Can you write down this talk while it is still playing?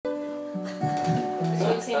So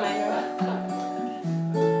it's A minor.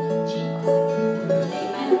 G.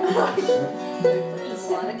 A minor. E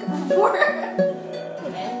melodic before.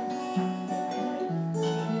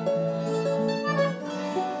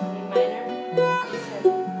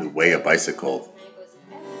 The way a bicycle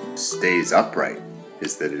stays upright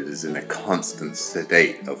is that it is in a constant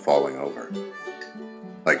state of falling over.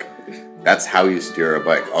 Like, that's how you steer a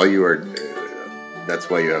bike. That's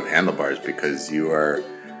why you have handlebars, because you are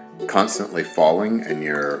constantly falling and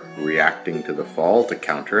you're reacting to the fall to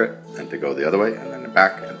counter it and to go the other way and then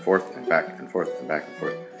back and forth and back and forth and back and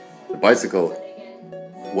forth. The bicycle,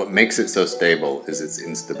 what makes it so stable is its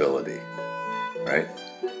instability, right?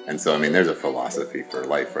 And so, I mean, there's a philosophy for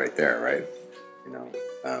life right there, right? You know,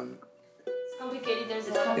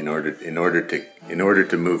 in order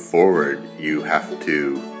to move forward, you have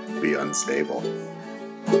to be unstable.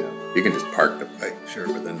 You can just park the bike, sure,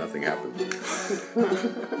 but then nothing happens.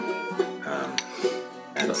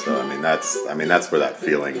 And so, I mean, that's where that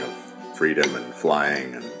feeling of freedom and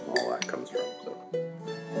flying and all that comes from. So.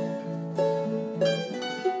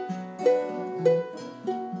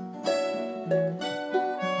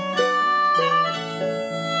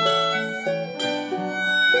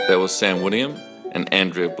 That was Sam William and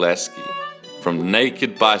Andrea Blasky from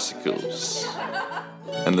Naked Bicycles.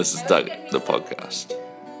 And this is Doug, the podcast.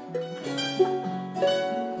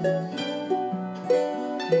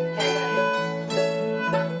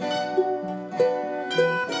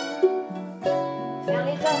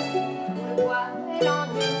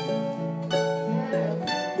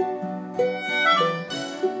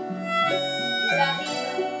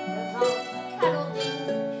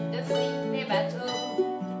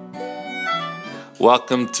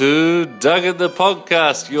 Welcome to Doug at the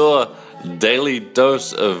podcast, your daily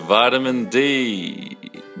dose of vitamin D.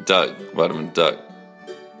 Doug, Vitamin Doug.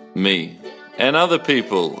 Me and other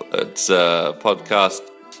people. It's a podcast.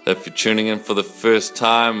 If you're tuning in for the first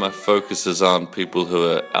time, my focus is on people who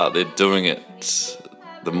are out there doing it.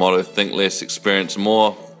 The motto, think less, experience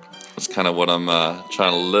more. It's kind of what I'm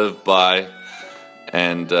trying to live by.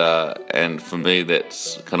 And for me,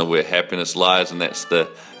 that's kind of where happiness lies, and that's the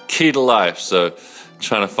key to life. So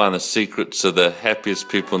trying to find the secrets of the happiest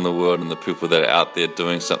people in the world and the people that are out there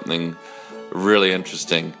doing something really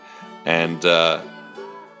interesting. And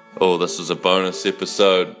this is a bonus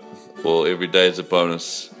episode. Well, every day is a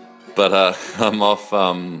bonus. But I'm off.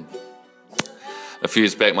 A few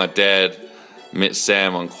years back, my dad met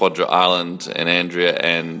Sam on Quadra Island and Andrea,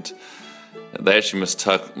 and they actually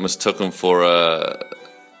mistook him for a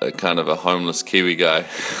kind of a homeless Kiwi guy,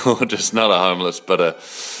 or just not a homeless, but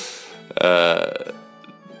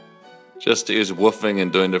just he was woofing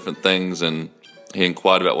and doing different things, and he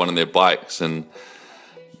inquired about one of their bikes, and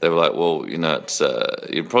they were like, well, you know, it's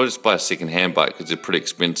you probably just buy a second-hand bike because they're pretty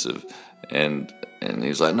expensive, and he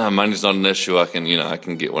was like, no, money's not an issue. I can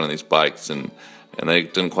get one of these bikes, and they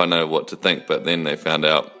didn't quite know what to think, but then they found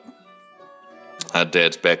out our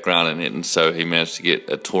dad's background in it, and so he managed to get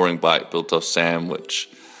a touring bike built off Sam, which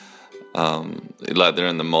they're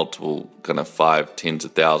in the multiple kind of 5, tens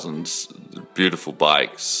of thousands, beautiful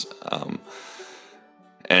bikes,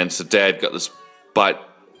 and so Dad got this bike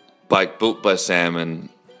built by Sam,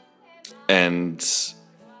 and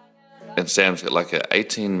Sam's got like an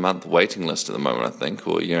 18-month waiting list at the moment, I think,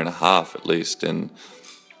 or a year and a half at least. And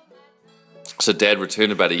so Dad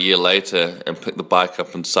returned about a year later and picked the bike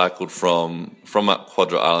up and cycled from up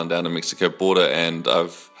Quadra Island down to Mexico border, and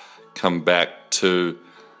I've come back to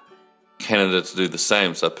Canada to do the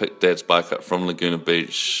same. So I picked Dad's bike up from Laguna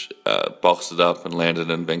Beach, boxed it up and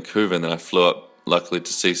landed in Vancouver, and then I flew up luckily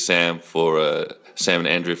to see Sam and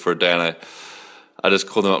Andrew for a day, and I just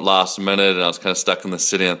called them up last minute, and I was kind of stuck in the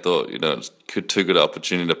city, and I thought, you know, it's too good an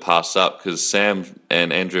opportunity to pass up, because Sam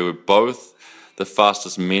and Andrew were both the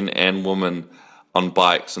fastest men and women on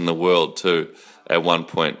bikes in the world too at one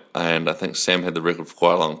point, and I think Sam had the record for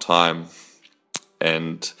quite a long time,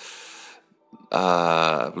 and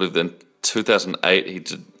I believe in 2008 he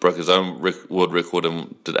broke his own world record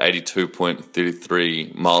and did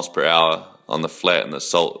 82.33 miles per hour on the flat and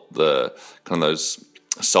the kind of those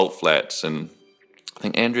salt flats, and I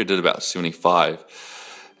think Andrea did about 75,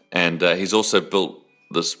 and he's also built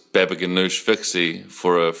this Baba Ganoush fixie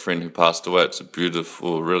for a friend who passed away. It's a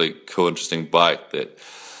beautiful, really cool, interesting bike that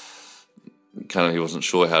kind of he wasn't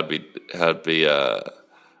sure how it'd be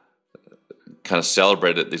kind of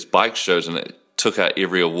celebrated at these bike shows, and it took out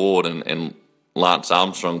every award, and Lance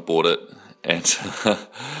Armstrong bought it,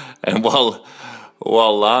 and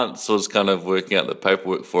while Lance was kind of working out the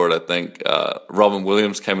paperwork for it, I think Robin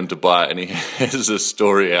Williams came in to buy it, and he has this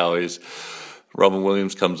story how Robin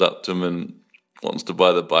Williams comes up to him and wants to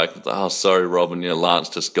buy the bike. It's like, oh, sorry, Robin, Lance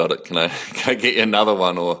just got it. Can I get you another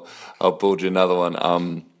one, or I'll build you another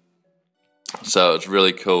one? So it's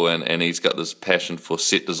really cool, and he's got this passion for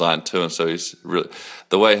set design too, and so he's really,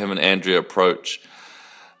 the way him and Andrea approach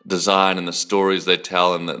design and the stories they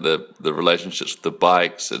tell and the relationships with the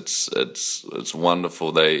bikes, it's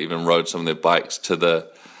wonderful. They even rode some of their bikes to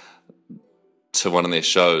one of their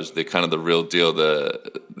shows. They're kind of the real deal.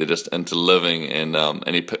 They're just into living, and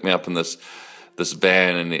he picked me up in this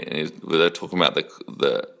van, and they're talking about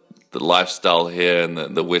the lifestyle here and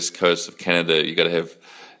the west coast of Canada. You got to have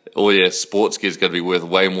all your sports gear's got to be worth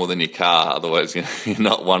way more than your car, otherwise you're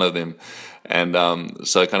not one of them. And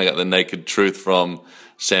so I kind of got the naked truth from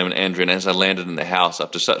Sam and Andrea. And as I landed in the house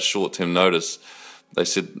after such short-term notice, they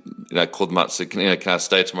said, called them up, said, can I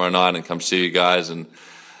stay tomorrow night and come see you guys? And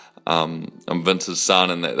I'm Vince's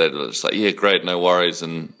son, and they're just like, yeah, great, no worries.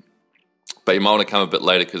 But you might want to come a bit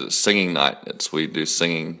later because it's singing night. We do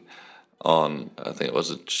singing on, I think it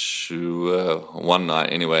was one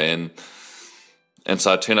night anyway, and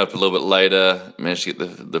so I turned up a little bit later, managed to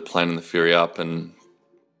get the plane and the ferry up, and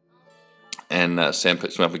Sam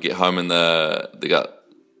picks me up and get home, and they got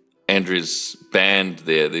Andrea's band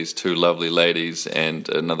there, these two lovely ladies and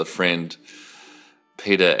another friend,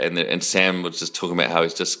 Peter, and Sam was just talking about how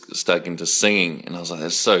he's just stuck into singing, and I was like,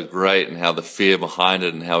 that's so great, and how the fear behind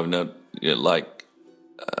it, and how a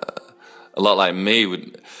lot like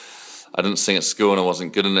me, I didn't sing at school and I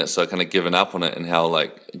wasn't good in it, so I kind of given up on it, and how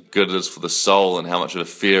good it is for the soul, and how much of a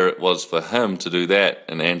fear it was for him to do that.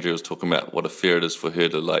 And Andrea was talking about what a fear it is for her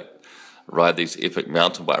to ride these epic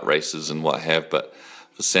mountain bike races and what have. But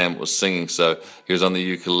for Sam, it was singing. So he was on the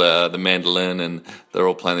ukulele, the mandolin, and they're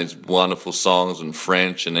all playing these wonderful songs in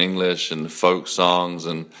French and English and folk songs,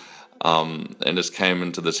 and just came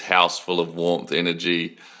into this house full of warmth,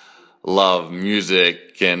 energy, love,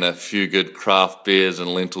 music, and a few good craft beers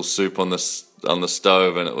and lentil soup on the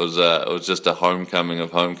stove, and it was just a homecoming of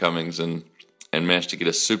homecomings, and managed to get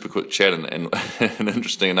a super quick chat, and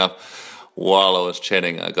interesting enough, while I was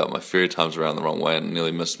chatting, I got my ferry times around the wrong way and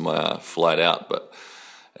nearly missed my flight out, but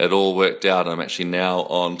it all worked out. I'm actually now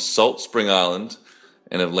on Salt Spring Island,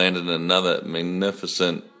 and have landed in another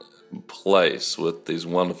magnificent place with these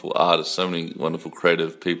wonderful artists, so many wonderful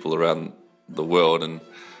creative people around the world, and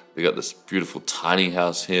we got this beautiful tiny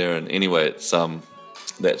house here. And anyway,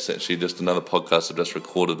 that's actually just another podcast I've just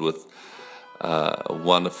recorded with a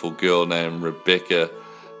wonderful girl named Rebecca,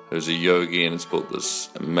 who's a yogi and has built this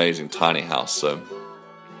amazing tiny house. So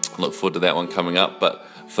I look forward to that one coming up. But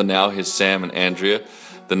for now, here's Sam and Andrea,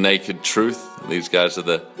 the naked truth. These guys are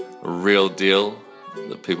the real deal,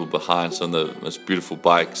 the people behind some of the most beautiful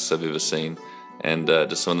bikes I've ever seen, and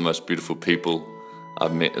just some of the most beautiful people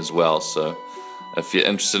I've met as well. So if you're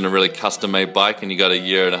interested in a really custom-made bike and you got a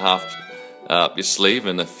year and a half up your sleeve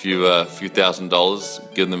and a few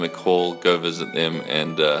 $1,000, give them a call, go visit them,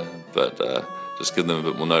 and just give them a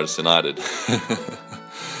bit more notice than I did.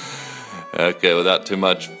 Okay, without too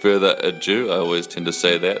much further ado, I always tend to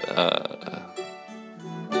say that.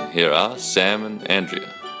 Here are Sam and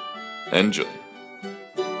Andrea. Enjoy.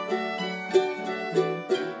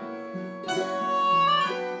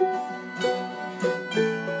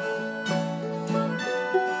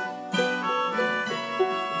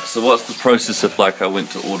 So what's the process if I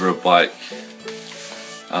went to order a bike?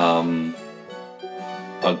 I'd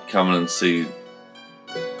come in and see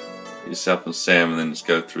yourself and Sam, and then just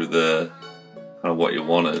go through the kind of what you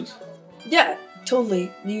wanted. Yeah,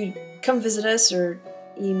 totally. You come visit us, or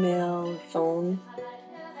email, phone,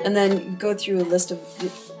 and then go through a list of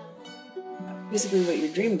basically what your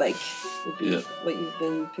dream bike would be, what you've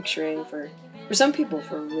been picturing for some people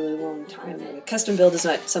for a really long time. Like a custom build is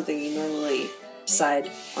not something you normally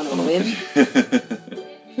decide on a whim.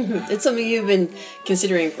 It's something you've been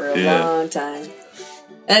considering for a long time.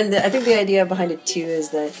 And I think the idea behind it too is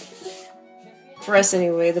that, for us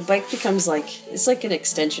anyway, the bike becomes it's like an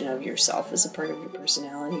extension of yourself as a part of your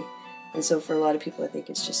personality. And so for a lot of people, I think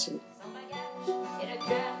it's just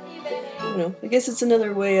I guess it's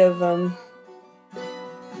another way of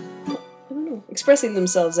expressing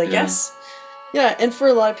themselves, I guess. Yeah, and for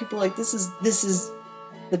a lot of people, this is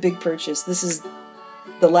the big purchase. This is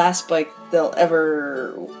the last bike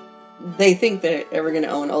they think they're ever going to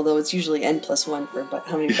own, although it's usually N+1 for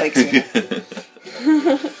how many bikes you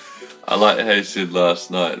have. I like how you said last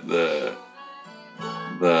night the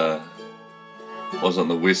was on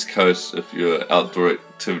the West Coast, if your outdoor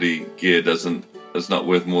activity gear it's not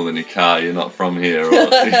worth more than your car, you're not from here. Or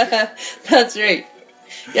That's right.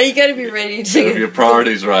 Yeah, you got to be ready to have your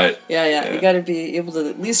priorities right. Yeah. You got to be able to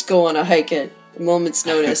at least go on a hike at a moment's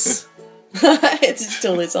notice.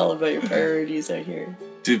 It's all about your priorities out here.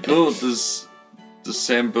 Does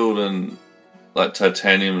Sam build in like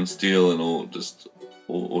titanium and steel and all just,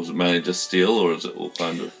 or is it mainly just steel, or is it all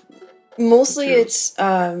kind of? Mostly materials?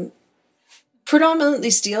 it's predominantly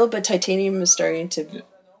steel, but titanium is starting to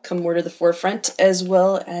come more to the forefront, as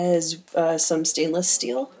well as some stainless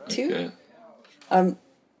steel too. Okay.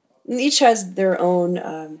 Each has their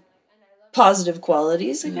own positive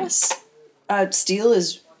qualities, I guess. Steel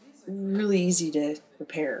is really easy to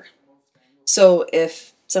repair. So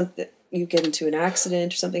if something you get into an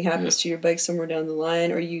accident or something happens to your bike somewhere down the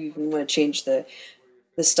line, or you even want to change the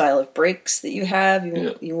style of brakes that you have,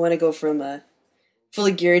 you want to go from a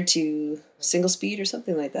fully geared to single speed or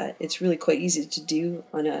something like that. It's really quite easy to do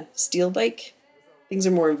on a steel bike. Things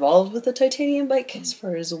are more involved with a titanium bike as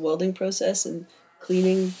far as the welding process and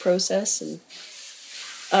cleaning process, and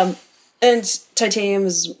titanium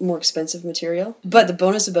is more expensive material. But the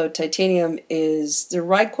bonus about titanium is the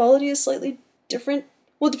ride quality is slightly different.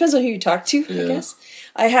 Well, it depends on who you talk to, I guess.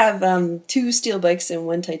 I have 2 steel bikes and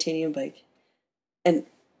 1 titanium bike, and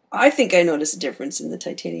I think I notice a difference in the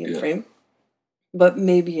titanium frame. But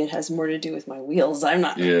maybe it has more to do with my wheels. I'm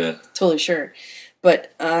not totally sure.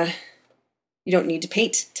 But you don't need to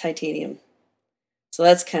paint titanium. So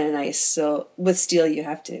that's kind of nice. So with steel, you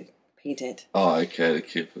have to paint it. Oh, okay, to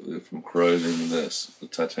keep it from corroding. The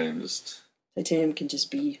titanium just... Titanium can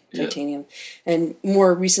just be titanium. And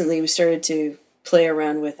more recently, we started to play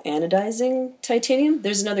around with anodizing titanium.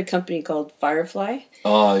 There's another company called Firefly.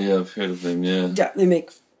 Oh, yeah, I've heard of them, Yeah, they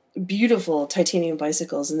make beautiful titanium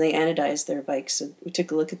bicycles, and they anodize their bikes. So we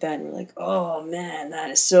took a look at that, and we're like, oh, man, that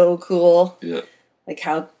is so cool. Yeah. Like,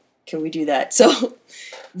 how can we do that? So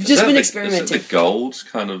we've just been experimenting. Is it the gold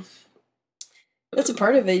kind of... That's a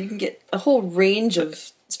part of it. You can get a whole range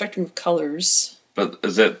of spectrum of colors. But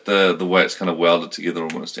is that the way it's kind of welded together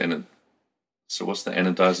almost? So what's the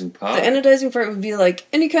anodizing part? The anodizing part would be like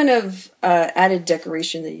any kind of added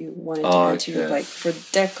decoration that you wanted to add to your bike. For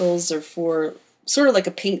decals or for sort of like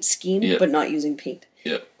a paint scheme, but not using paint.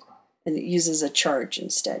 Yep. And it uses a charge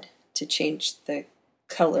instead to change the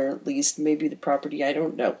color, at least. Maybe the property. I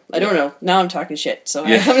don't know. I don't know. Now I'm talking shit, so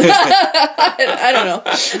I don't know.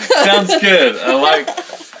 Sounds good. I like...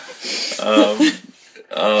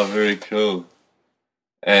 oh, very cool.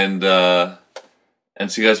 And so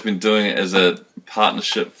you guys have been doing it as a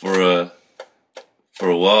partnership for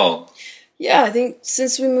a while. Yeah, I think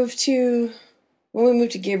since when we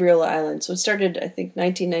moved to Gabriel Island. So it started, I think,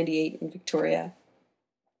 1998 in Victoria.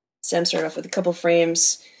 Sam started off with a couple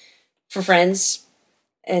frames for friends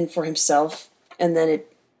and for himself, and then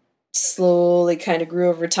it slowly kind of grew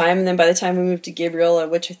over time. And then by the time we moved to Gabriel,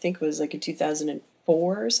 which I think was like in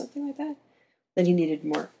 2004 or something like that, then he needed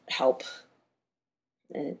more help.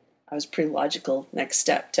 And I was pretty logical next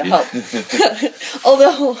step to help.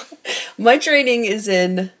 Although my training is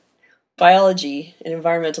in biology and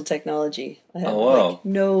environmental technology. I have like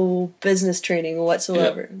no business training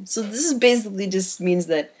whatsoever. Yeah. So this is basically just means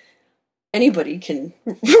that anybody can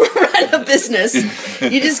run a business.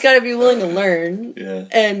 You just got to be willing to learn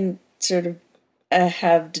and sort of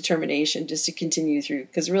have determination just to continue through.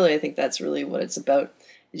 Because really, I think that's really what it's about.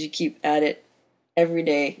 Is you keep at it every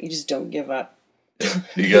day. You just don't give up.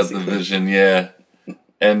 You got the vision,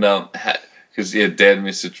 and because Dad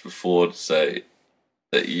messaged before to say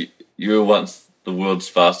that you were once the world's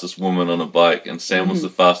fastest woman on a bike, and Sam was the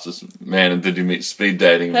fastest man. And did you meet speed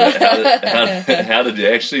dating? But how did you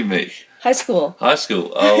actually meet? High school. High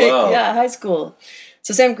school. Oh wow. Yeah, high school.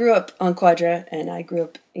 So Sam grew up on Quadra, and I grew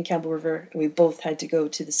up in Campbell River, and we both had to go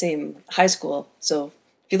to the same high school. So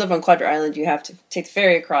if you live on Quadra Island, you have to take the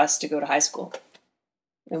ferry across to go to high school,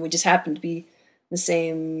 and we just happened to be the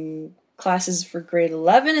same classes for grade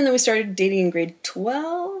 11, and then we started dating in grade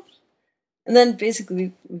 12, and then basically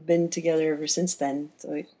we've been together ever since then.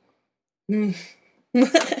 So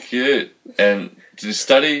cute. And did you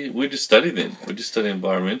study? Where did you study then? Where did you study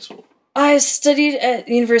environmental? I studied at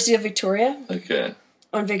the University of Victoria. Okay.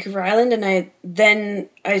 On Vancouver Island, and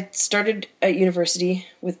I started at university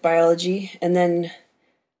with biology, and then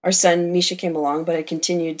our son Misha came along, but I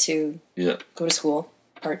continued to go to school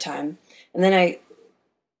part-time. And then I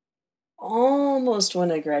almost,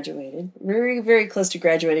 when I graduated, very, very close to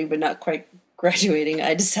graduating, but not quite graduating,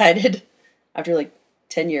 I decided, after like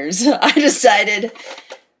 10 years, I decided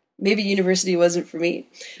maybe university wasn't for me.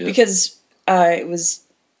 Because it was,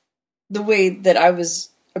 the way that I was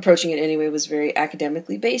approaching it anyway was very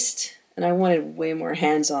academically based, and I wanted way more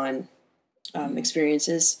hands-on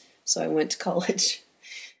experiences, so I went to college.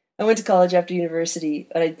 I went to college after university,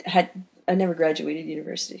 but I never graduated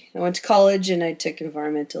university. I went to college and I took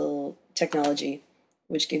environmental technology,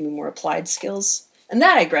 which gave me more applied skills. And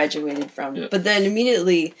that I graduated from. Yeah. But then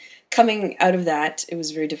immediately coming out of that, it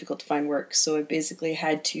was very difficult to find work. So I basically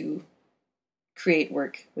had to create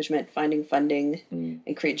work, which meant finding funding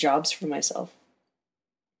and create jobs for myself,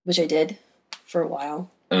 which I did for a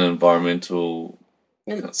while. An environmental...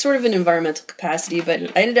 And sort of an environmental capacity,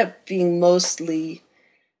 but I ended up being mostly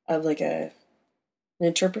of like an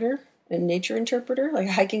interpreter, a nature interpreter, like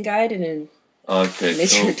a hiking guide and a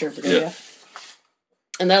nature interpreter, yeah.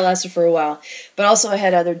 And that lasted for a while. But also I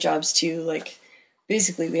had other jobs too, like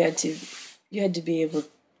basically you had to be able,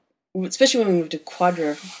 especially when we moved to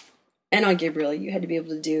Quadra and on Gabriel, you had to be able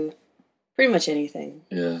to do pretty much anything.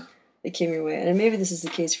 Yeah. That came your way. And maybe this is the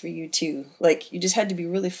case for you too. Like, you just had to be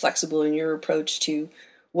really flexible in your approach to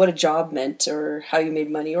what a job meant or how you made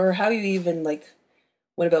money or how you even, like,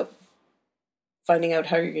 went about finding out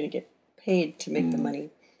how you're going to get paid to make the money.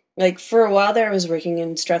 Like, for a while there, I was working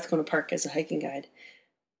in Strathcona Park as a hiking guide.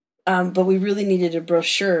 But we really needed a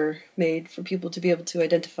brochure made for people to be able to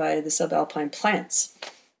identify the subalpine plants.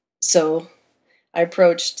 So I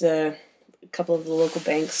approached a couple of the local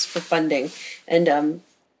banks for funding, and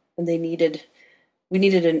we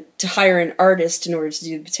needed to hire an artist in order to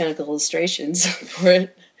do botanical illustrations for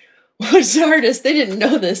it. Which the artist, they didn't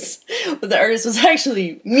know this, but the artist was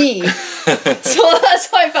actually me. So that's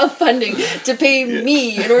how I found funding to pay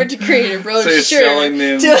me in order to create a brochure. So you're selling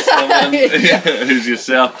them to someone who's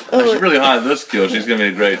yourself. I should really hire this girl. She's going to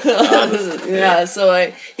be a great artist. Yeah, so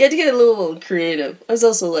you had to get a little creative. I was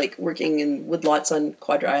also like working in woodlots on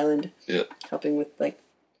Quadra Island, helping with like,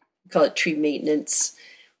 we call it tree maintenance,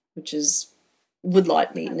 which is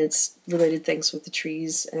woodlot maintenance related things with the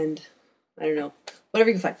trees and I don't know. Whatever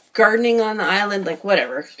you can find. Gardening on the island, like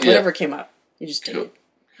whatever. Whatever came up. You just did it.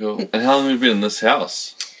 Cool. And how long have you been in this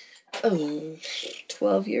house?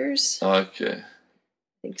 12 years. Oh, okay. I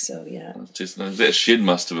think so, yeah. That shed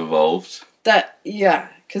must have evolved.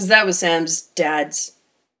 Because that was Sam's dad's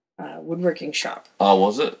woodworking shop. Oh,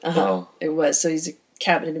 was it? Oh. It was. So he's a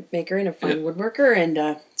cabinet maker and a fine woodworker.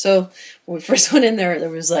 And so when we first went in there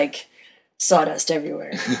was like sawdust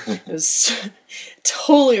everywhere. It was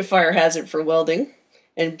totally a fire hazard for welding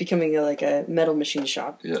and becoming like a metal machine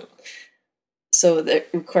shop. Yeah. So that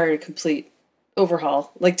required a complete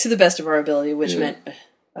overhaul, like to the best of our ability, which meant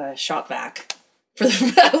a shop vac, which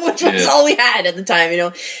was all we had at the time, you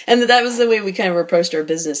know. And that was the way we kind of approached our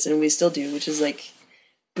business, and we still do, which is like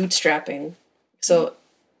bootstrapping. So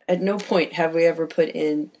at no point have we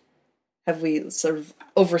sort of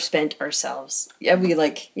overspent ourselves. Yeah, we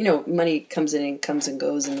like, you know, money comes in and comes and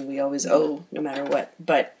goes, and we always owe no matter what.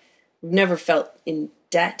 But we've never felt in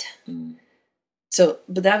debt. So,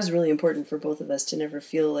 but that was really important for both of us to never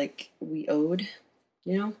feel like we owed,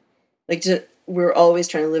 you know? Like, we're always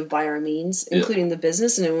trying to live by our means, including the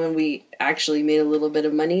business. And then when we actually made a little bit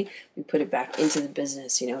of money, we put it back into the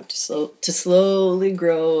business, you know, to slowly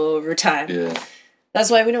grow over time. Yeah.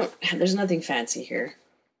 That's why there's nothing fancy here.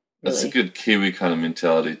 Really. That's a good Kiwi kind of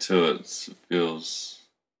mentality to it. It feels,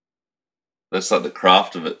 that's like the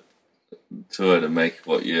craft of it to it, and make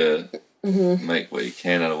what you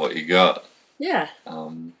can out of what you got. Yeah.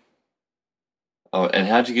 And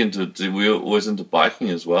how'd you get into? Were you always into biking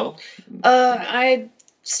as well? I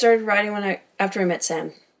started riding after I met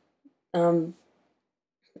Sam.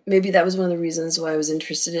 Maybe that was one of the reasons why I was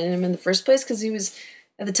interested in him in the first place, because he was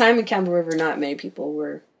at the time in Campbell River. Not many people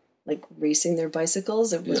were like racing their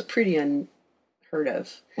bicycles. It was pretty unheard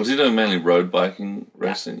of. Was he doing mainly road biking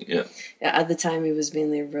racing? Yeah. Yeah. At the time, he was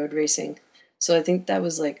mainly road racing. So I think that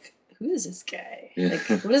was like, who is this guy? Yeah.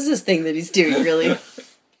 Like, what is this thing that he's doing? Really.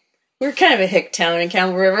 We're kind of a hick town in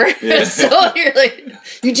Campbell River. Yeah. So you're like,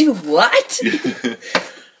 you do what?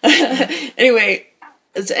 Anyway,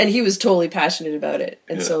 and he was totally passionate about it.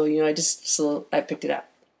 And so, you know, I picked it up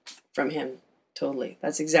from him. Totally.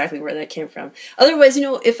 That's exactly where that came from. Otherwise, you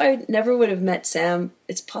know, if I never would have met Sam,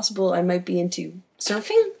 it's possible I might be into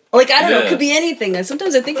surfing. Like, I don't know, it could be anything.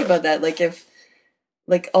 Sometimes I think about that. Like, if,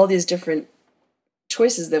 like, all these different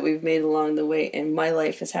choices that we've made along the way, and my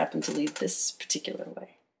life has happened to lead this particular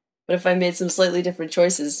way. But if I made some slightly different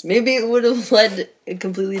choices, maybe it would have led a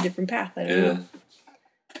completely different path. I don't know.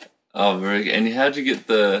 Oh, very good. And how'd you get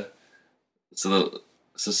so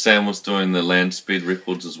Sam was doing the land speed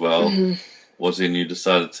records as well. Mm-hmm. Was he, and you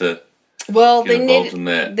decided to get involved in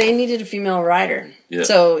that? They needed a female rider. Yeah.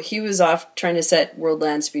 So he was off trying to set world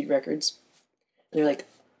land speed records. And they're like,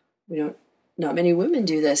 not many women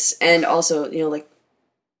do this. And also, you know, like,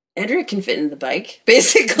 Andrea can fit in the bike,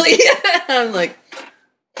 basically. I'm like,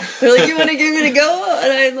 they're like, you want to give it a go?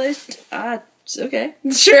 And I'm like, it's okay.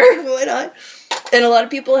 Sure, why not? And a lot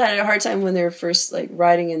of people had a hard time when they were first, like,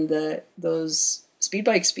 riding in those speed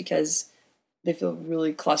bikes because they feel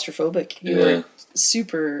really claustrophobic. You're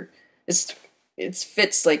super. It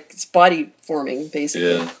fits like it's body forming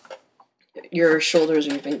basically. Yeah. Your shoulders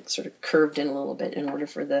are even sort of curved in a little bit in order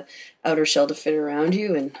for the outer shell to fit around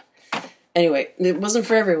you. And anyway, it wasn't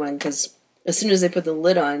for everyone because as soon as they put the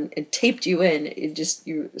lid on and taped you in,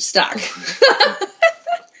 you're stuck.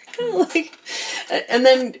 Like, and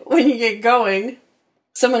then when you get going,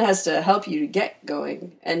 someone has to help you to get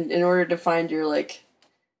going. And in order to find your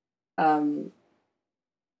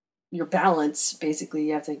your balance, basically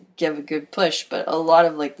you have to give a good push. But a lot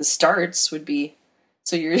of like the starts would be,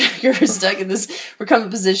 so you're stuck in this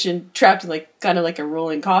recumbent position, trapped in like kind of like a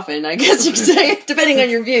rolling coffin, I guess you could say, depending on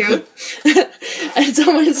your view. And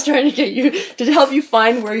someone is trying to get you to help you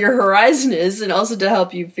find where your horizon is, and also to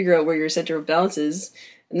help you figure out where your center of balance is.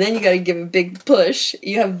 And then you got to give a big push.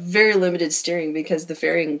 You have very limited steering because the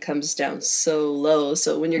fairing comes down so low.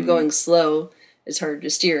 So when you're going slow, it's harder to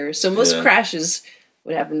steer. So most crashes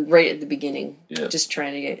would happen right at the beginning, just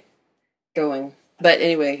trying to get going. But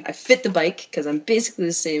anyway, I fit the bike because I'm basically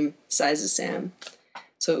the same size as Sam.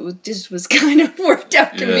 So it just was kind of worked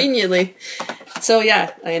out conveniently. So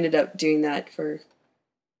yeah, I ended up doing that for,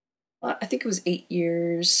 I think it was 8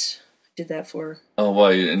 years. I did that for. Oh, wow.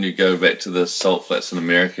 And you go back to the salt flats in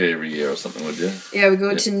America every year or something, would you? Yeah, we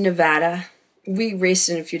go to Nevada. We raced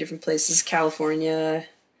in a few different places, California,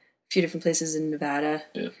 a few different places in Nevada.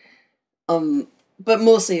 Yeah. But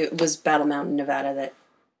mostly it was Battle Mountain, Nevada that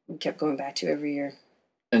we kept going back to every year.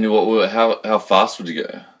 And how fast would you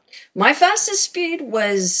go? My fastest speed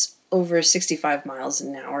was over 65 miles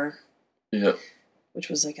an hour. Yeah. Which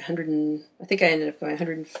was like I think I ended up going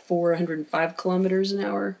 104, 105 kilometers an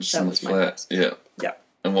hour. That was my fast. Yeah. Yeah.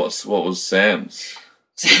 And what was Sam's?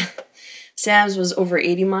 Sam's was over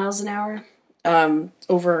 80 miles an hour.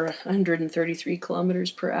 Over 133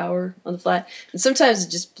 kilometers per hour on the flat. And sometimes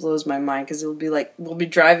it just blows my mind because it'll be like, we'll be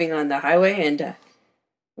driving on the highway and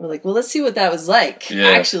we're like, well, let's see what that was like,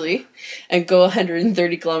 actually. And go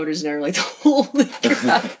 130 kilometers an hour, like, holy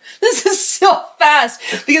crap, this is so fast.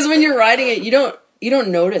 Because when you're riding it, you don't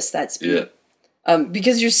notice that speed. Yeah.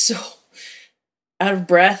 Because you're so out of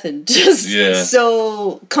breath and just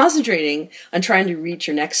so concentrating on trying to reach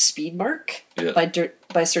your next speed mark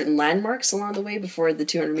by certain landmarks along the way before the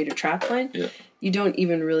 200-meter trap line. Yeah. You don't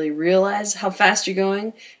even really realize how fast you're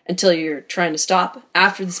going until you're trying to stop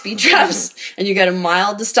after the speed traps, and you got a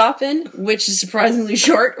mile to stop in, which is surprisingly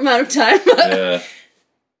short amount of time. Yeah.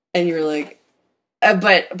 And you're like,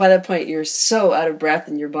 but by that point you're so out of breath,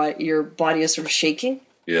 and your body is sort of shaking.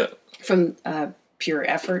 Yeah. From pure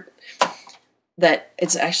effort. That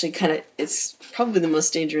it's actually it's probably the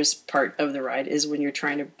most dangerous part of the ride is when you're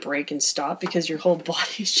trying to brake and stop because your whole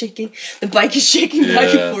body is shaking. The bike is shaking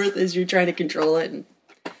back and forth as you're trying to control it. And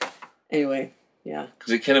anyway, yeah.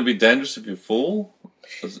 Because it can be dangerous if you fall?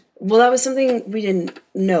 Well, that was something we didn't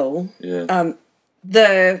know. Yeah.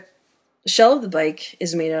 The shell of the bike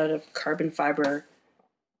is made out of carbon fiber,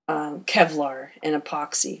 Kevlar, and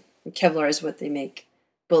epoxy. And Kevlar is what they make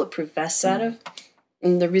bulletproof vests out of.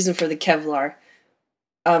 And the reason for the Kevlar,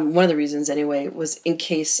 one of the reasons anyway, was in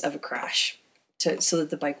case of a crash, so that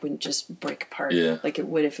the bike wouldn't just break apart like it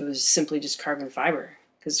would if it was simply just carbon fiber,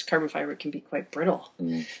 because carbon fiber can be quite brittle.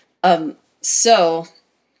 So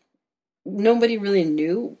nobody really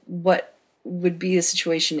knew what would be the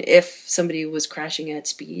situation if somebody was crashing at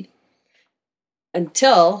speed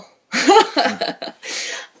until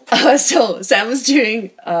so Sam was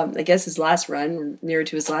doing I guess his last run, or near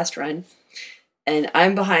to his last run. And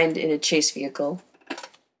I'm behind in a chase vehicle.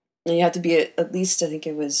 And you have to be at least, I think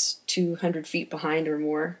it was 200 feet behind or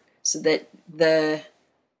more, so that the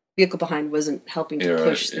vehicle behind wasn't helping to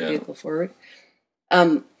push the vehicle forward.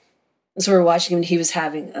 So we're watching him, and he was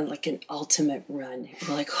having like an ultimate run.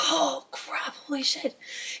 We're like, oh crap, holy shit.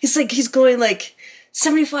 He's going like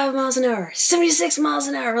 75 miles an hour, 76 miles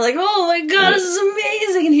an hour. We're like, oh my God, this is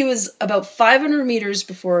amazing. And he was about 500 meters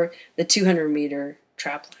before the 200-meter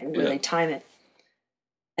trap line where they time it.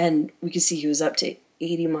 And we could see he was up to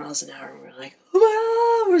 80 miles an hour. And we're like,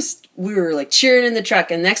 wow! We were like cheering in the truck.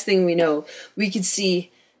 And next thing we know, we could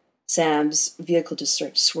see Sam's vehicle just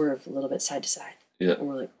start to swerve a little bit side to side. Yeah. And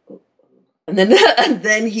we're like, oh. And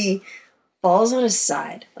then he falls on his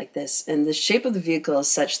side like this. And the shape of the vehicle is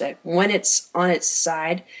such that when it's on its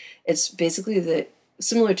side, it's basically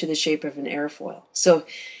similar to the shape of an airfoil. So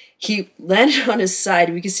he landed on his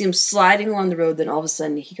side. We could see him sliding along the road. Then all of a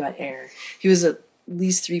sudden, he got air. He was at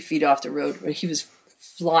least 3 feet off the road where he was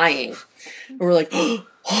flying. And we're like, oh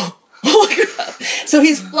my God. So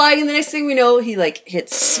he's flying, and the next thing we know, he like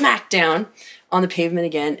hits smack down on the pavement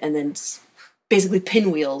again, and then basically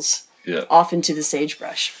pinwheels off into the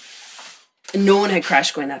sagebrush. And no one had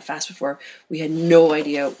crashed going that fast before. We had no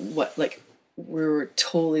idea what, like, we were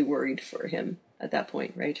totally worried for him at that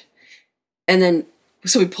point, right? And then,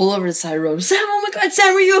 so we pull over to the side of the road. Sam, oh my God,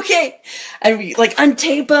 Sam, are you okay? And we, like,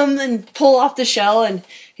 untape him and pull off the shell. And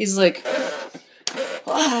he's like,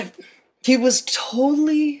 he was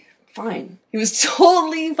totally fine. He was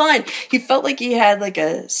totally fine. He felt like he had, like,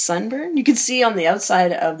 a sunburn. You could see on the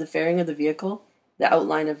outside of the fairing of the vehicle the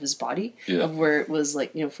outline of his body, of where it was,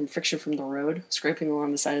 like, you know, from friction from the road, scraping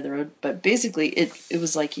along the side of the road. But basically, it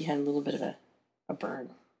was like he had a little bit of a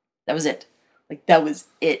burn. That was it. Like, that was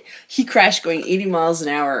it. He crashed going 80 miles an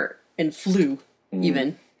hour and flew,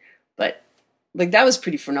 even. But, like, that was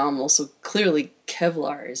pretty phenomenal. So, clearly,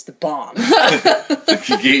 Kevlar is the bomb. You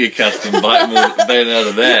could get your custom bite made out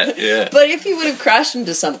of that, yeah. But if he would have crashed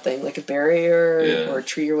into something, like a barrier or a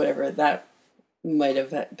tree or whatever, that might have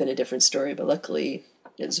been a different story. But luckily,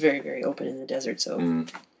 it was very, very open in the desert, so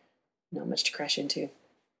not much to crash into.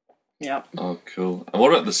 Yeah. Oh, cool. And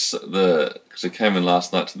what about the because it came in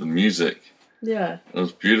last night to the music. Yeah. It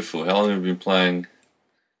was beautiful. How long have you been playing?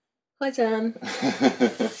 Hi, Sam.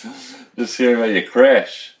 Just hearing about your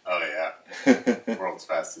crash. Oh, yeah. World's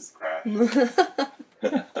fastest crash.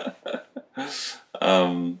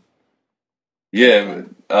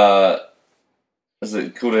 Is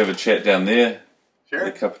it cool to have a chat down there? Sure.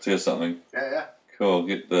 A cup of tea or something? Yeah. Cool.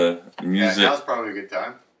 Get the music. Yeah, now's probably a good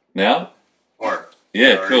time. Now? Or cool.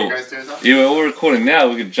 Are you guys doing something? Yeah, we're recording now.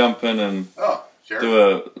 We could jump in and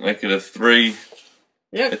make it a 3.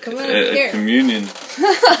 Yeah, come on a communion.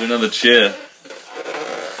 Do another chair.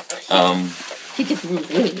 I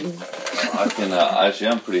can actually.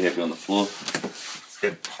 I'm pretty happy on the floor. It's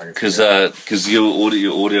good because your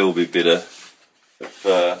audio will be better if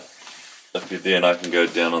you're there, and I can go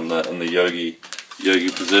down on the yogi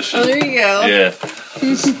position. Oh, there you go. Yeah,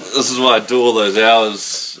 this is why I do all those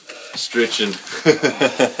hours stretching.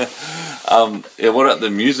 What about the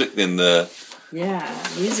music then?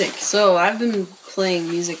 Music. So I've been playing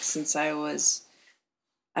music since I'm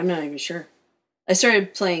not even sure. I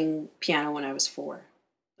started playing piano when I was 4,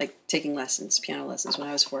 like taking piano lessons when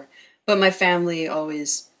I was 4. But my family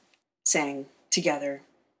always sang together,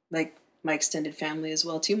 like my extended family as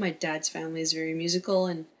well too. My dad's family is very musical,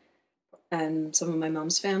 and some of my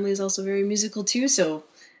mom's family is also very musical too. So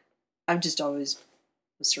I've just always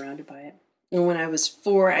was surrounded by it. And when I was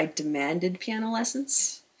 4, I demanded piano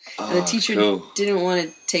lessons. And the teacher didn't want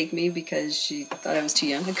to take me because she thought I was too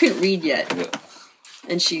young. I couldn't read yet. Yeah.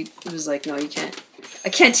 And she was like, no, you can't. I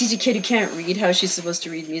can't teach a kid who can't read how she's supposed to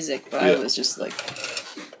read music. But I was just like,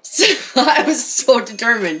 I was so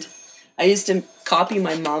determined. I used to copy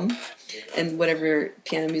my mom, and whatever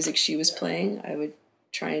piano music she was playing, I would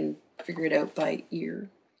try and figure it out by ear,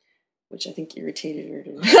 which I think irritated her.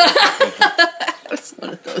 I was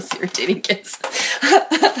one of those irritating kids.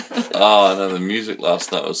 Oh, no, the music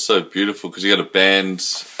last night was so beautiful because you got a band.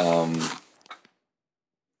 You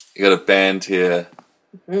got a band here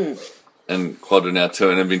in Quadra now too,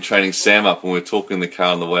 and I've been training Sam up, and we were talking in the car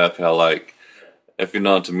on the way up how, like, if you're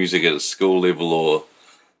not into music at a school level, or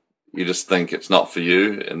you just think it's not for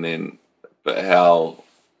you, but how,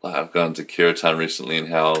 like, I've gone to Kiratan recently and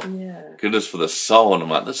how good it is for the soul, and I'm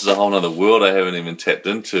like, this is a whole other world I haven't even tapped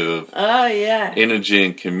into of energy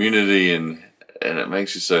and community, and it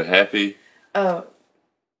makes you so happy. Oh,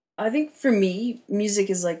 I think for me, music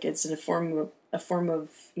is like it's a form of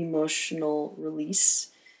emotional release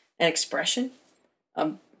and expression.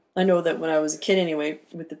 I know that when I was a kid, anyway,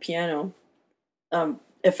 with the piano,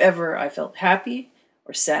 if ever I felt happy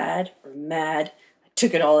or sad or mad, I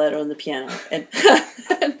took it all out on the piano, and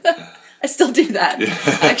I still do that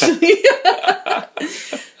actually.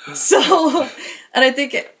 So, and I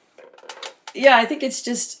think I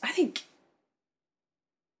think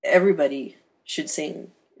everybody should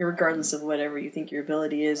sing, regardless of whatever you think your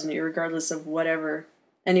ability is, and regardless of whatever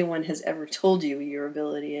anyone has ever told you your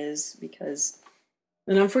ability is,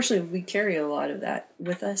 and unfortunately we carry a lot of that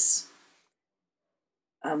with us.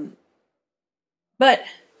 But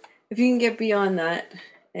if you can get beyond that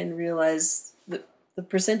and realize that the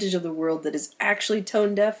percentage of the world that is actually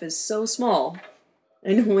tone deaf is so small,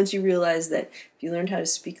 and once you realize that if you learned how to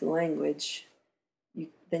speak a language,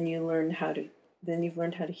 then you've learned how to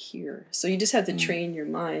hear. So you just have to train your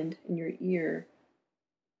mind and your ear,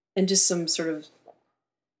 and just some sort of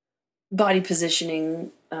body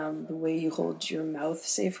positioning, the way you hold your mouth,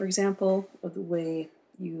 say, for example, or the way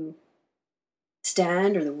you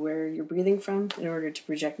stand, or where you're breathing from, in order to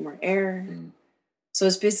project more air. So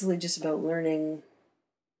it's basically just about learning.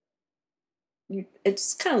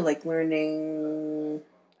 It's kind of like learning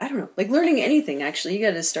I don't know, like learning anything, actually. You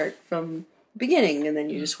got to start from the beginning, and then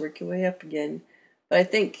you just work your way up again.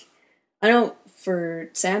 But I know for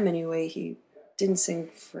Sam anyway, he didn't sing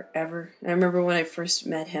forever. I remember when I first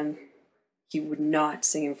met him, he would not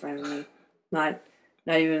sing in front of me. Not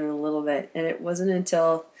even a little bit. And it wasn't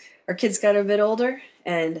until our kids got a bit older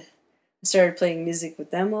and I started playing music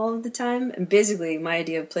with them all of the time. And basically, my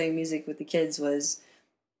idea of playing music with the kids was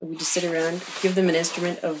we just sit around, give them an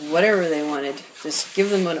instrument of whatever they wanted. Just give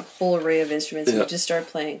them a whole array of instruments and just start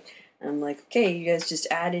playing. And I'm like, okay, you guys just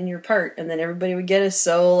add in your part. And then everybody would get a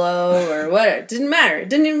solo or whatever. It didn't matter. It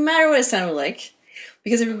didn't even matter what it sounded like.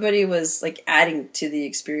 Because everybody was like adding to the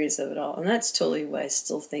experience of it all. And that's totally what I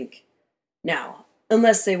still think now.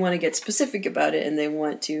 Unless they want to get specific about it and they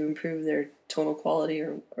want to improve their tonal quality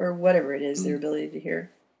or whatever it is, their ability to hear.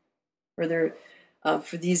 Or their,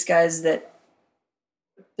 for these guys that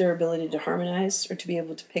their ability to harmonize or to be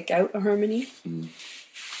able to pick out a harmony,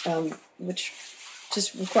 which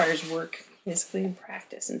just requires work, basically, and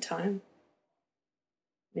practice and time.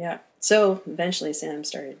 Yeah. So eventually Sam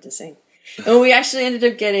started to sing. And we actually ended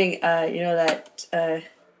up getting, that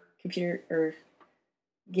computer or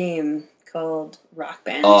game called Rock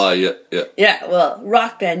Band. Oh, yeah. Yeah, well,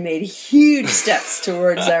 Rock Band made huge steps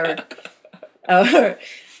towards our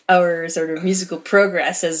sort of musical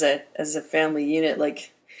progress as a family unit.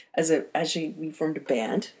 Like, actually, we formed a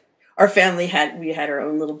band. Our family we had our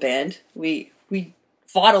own little band. We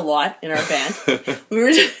fought a lot in our band.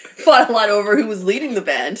 We fought a lot over who was leading the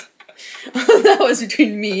band. That was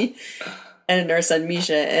between me and our son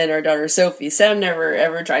Misha and our daughter Sophie. Sam never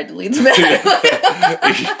ever tried to lead the band.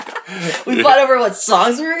 We fought over what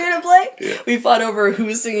songs we were gonna play. Yeah. We fought over who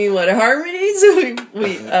was singing what harmonies.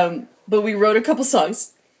 But we wrote a couple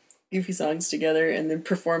songs, goofy songs together, and then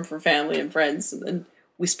performed for family and friends. And then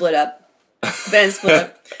we split up. The band split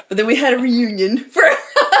up. But then we had a reunion for.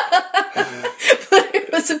 But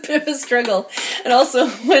it was a bit of a struggle. And also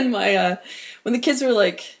when the kids were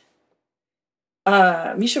like.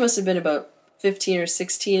 Misha must have been about 15 or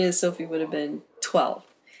 16 and Sophie would have been 12.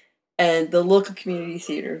 And the local community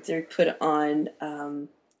theater, they put on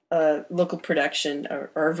a local production or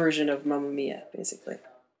a version of Mamma Mia, basically.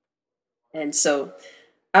 And so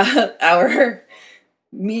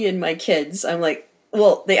me and my kids, I'm like,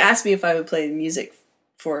 well, they asked me if I would play the music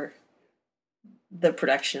for the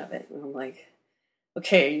production of it. And I'm like,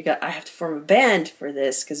 okay, I have to form a band for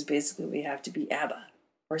this because basically we have to be ABBA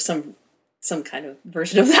or some kind of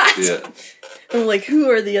version of that. Yeah. I'm like, who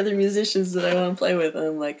are the other musicians that I want to play with? And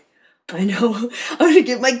I'm like, I know, I'm going to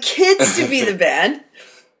get my kids to be the band.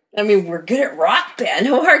 I mean, we're good at Rock Band.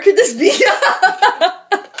 How hard could this be?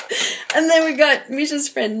 And then we got Misha's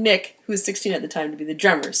friend Nick, who was 16 at the time, to be the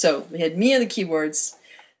drummer. So we had me on the keyboards,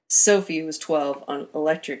 Sophie, who was 12, on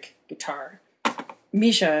electric guitar,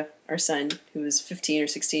 Misha, our son, who was 15 or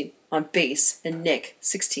 16, on bass, and Nick,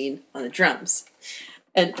 16, on the drums.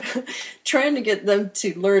 And trying to get them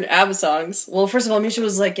to learn ABBA songs. Well, first of all, Misha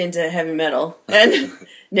was like into heavy metal, and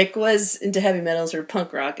Nick was into heavy metal, sort of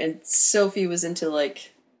punk rock, and Sophie was into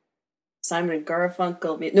like Simon and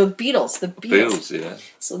Garfunkel. No, Beatles. The Beatles. Yeah.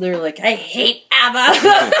 So they were like, I hate ABBA.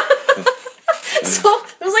 So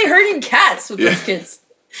it was like herding cats with those kids.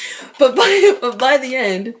 But by the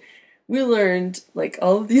end, we learned like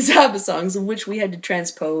all of these ABBA songs, of which we had to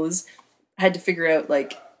transpose. Had to figure out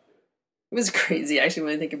like. It was crazy, actually,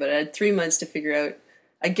 when I think about it. I had 3 months to figure out.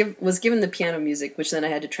 Was given the piano music, which then I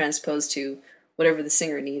had to transpose to whatever the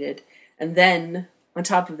singer needed. And then, on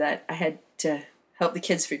top of that, I had to help the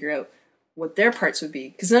kids figure out what their parts would be.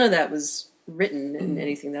 Because none of that was written in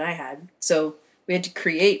anything that I had. So we had to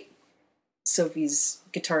create Sophie's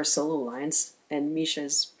guitar solo lines, and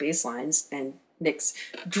Misha's bass lines, and Nick's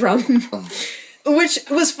drum. Which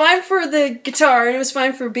was fine for the guitar, and it was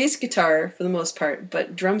fine for bass guitar for the most part,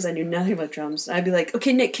 but drums, I knew nothing about drums. I'd be like,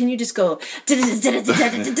 okay, Nick, can you just go... And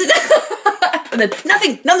then,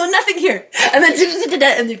 nothing here! And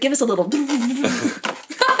then give us a little...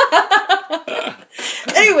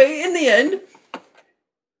 Anyway, in the end,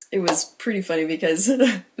 it was pretty funny because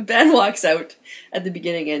the band walks out at the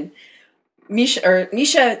beginning, and Misha,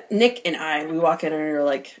 Nick, and we walk in under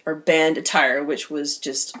like our band attire, which was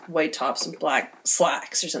just white tops and black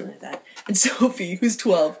slacks or something like that. And Sophie, who's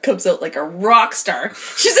 12, comes out like a rock star.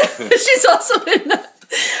 She's also in a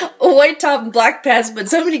white top and black pants, but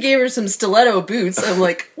somebody gave her some stiletto boots. I'm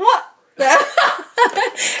like, what?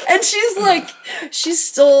 And she's like, she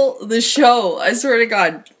stole the show. I swear to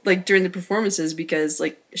God, like during the performances, because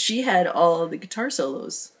like she had all of the guitar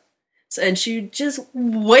solos. And she just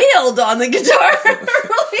wailed on the guitar.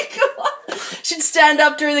 Like, she'd stand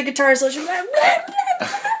up during the guitar solo. She'd be like,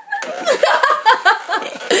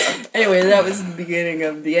 Anyway, that was the beginning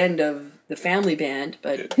of the end of the family band,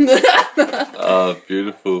 but Oh,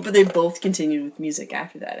 beautiful. but they both continued with music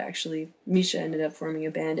after that. Actually, Misha ended up forming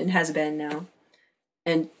a band and has a band now,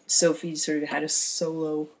 and Sophie sort of had a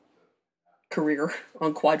solo career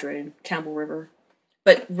on Quadra and Campbell River,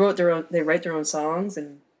 but they write their own songs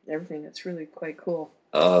and everything. It's really quite cool.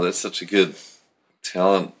 Oh, that's such a good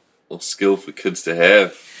talent or skill for kids to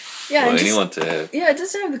have. Yeah, or and anyone to have. Yeah,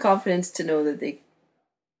 just to have the confidence to know that they,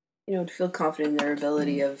 to feel confident in their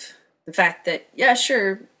ability of the fact that, yeah,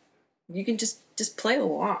 sure, you can just play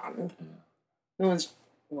along. No one's,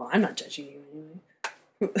 well, I'm not judging you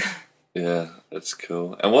anyway. Yeah, that's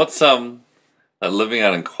cool. And what's living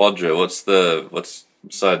out in Quadra? What's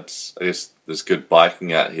besides? I guess there's good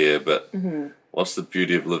biking out here, but what's the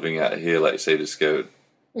beauty of living out here? Like you say, just go.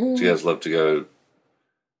 Do you guys love to go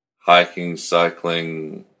hiking,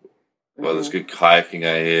 cycling? Well, there's good kayaking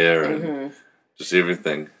out here, and just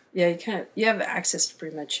everything. Yeah, you have access to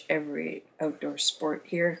pretty much every outdoor sport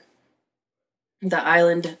here. The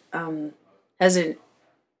island has a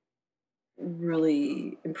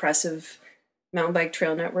really impressive mountain bike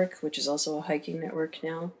trail network, which is also a hiking network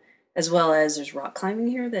now, as well as there's rock climbing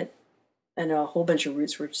here and a whole bunch of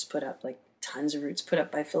routes were just put up, like tons of routes put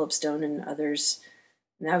up by Philip Stone and others,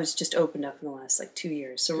 and that was just opened up in the last 2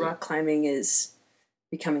 years. So rock climbing is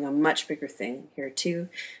becoming a much bigger thing here too,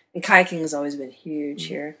 and kayaking has always been huge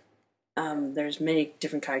here. There's many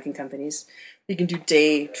different kayaking companies. You can do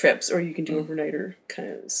day trips or you can do overnighter kind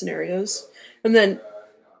of scenarios. And then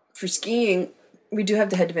for skiing, we do have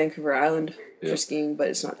to head to Vancouver Island for skiing, but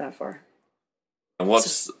it's not that far. And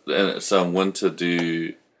so in winter, do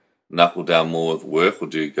you knuckle down more with work, or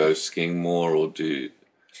do you go skiing more, or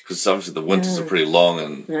because obviously the winters are pretty long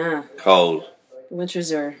and cold. The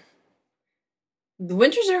winters are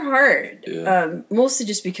hard. Mostly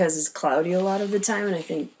just because it's cloudy a lot of the time, and I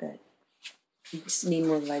think that we just need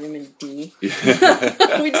more vitamin D. We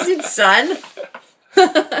just need sun.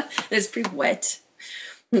 It's pretty wet.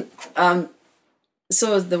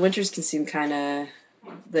 So the winters can seem kind of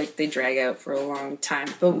like they drag out for a long time,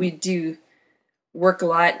 but we do work a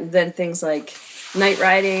lot. And then things like night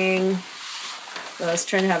riding. I was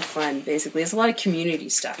trying to have fun, basically. It's a lot of community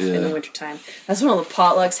stuff in the wintertime. That's when all the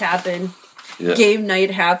potlucks happen. Yeah. Game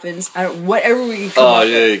night happens. Whatever we can come up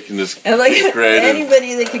with. You can just and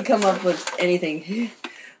anybody that can come up with anything.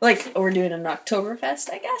 Like, we're doing an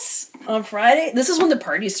Oktoberfest, I guess, on Friday. This is when the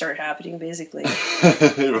parties start happening, basically.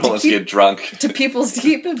 Everyone wants to get drunk. To keep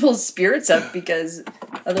people's spirits up, because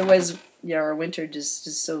otherwise, our winter just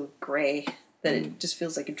is so gray that it just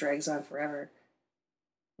feels like it drags on forever.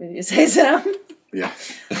 Did you say, Sam? Yeah.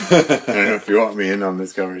 I don't know if you want me in on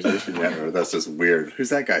this conversation yet, or that's just weird. Who's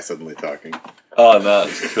that guy suddenly talking? Oh, no,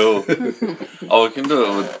 it's cool. We can do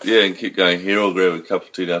it with, and keep going here, or grab a cup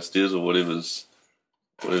of tea downstairs, or whatever's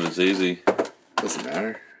easy. Doesn't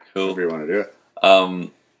matter. Cool. However you want to do it.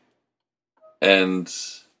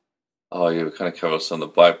 We kind of covered some of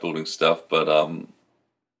the bike building stuff, but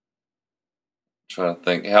trying to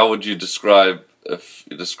think, how would you describe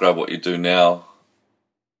what you do now?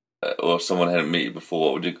 Or if someone hadn't met you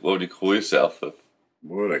before, what would you call yourself? What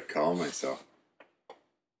would I call myself?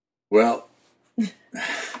 Well,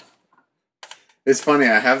 it's funny.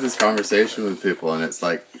 I have this conversation with people, and it's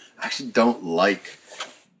like I actually don't like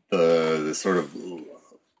the sort of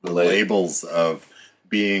the labels of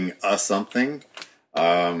being a something.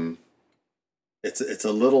 It's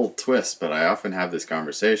a little twist, but I often have this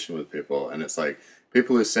conversation with people, and it's like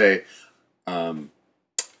people who say, what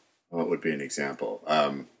would be an example?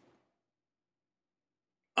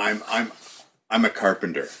 I'm a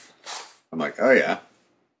carpenter. I'm like, oh yeah,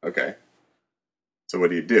 okay. So what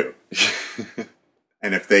do you do?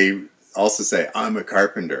 And if they also say, I'm a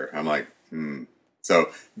carpenter, I'm like,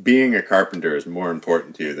 So being a carpenter is more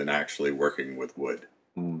important to you than actually working with wood.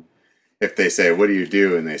 If they say, what do you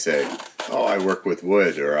do? And they say, oh, I work with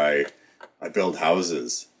wood, or I build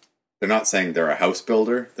houses. They're not saying they're a house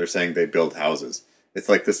builder. They're saying they build houses. It's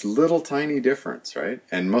like this little tiny difference, right?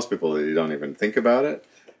 And most people, you don't even think about it.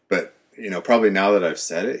 But, probably now that I've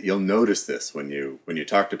said it, you'll notice this when you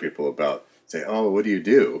talk to people about, say, oh, what do you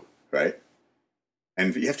do, right?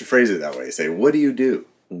 And you have to phrase it that way. Say, what do you do?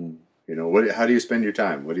 How do you spend your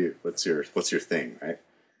time? What's your thing, right?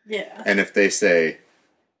 Yeah. And if they say,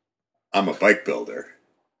 I'm a bike builder,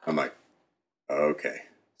 I'm like, okay.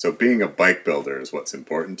 So being a bike builder is what's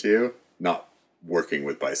important to you, not working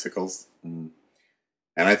with bicycles. And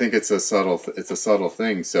I think it's a subtle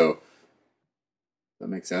thing. So that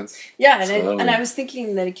makes sense. Yeah, and I was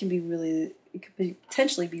thinking that it could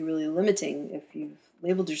potentially be really limiting if you've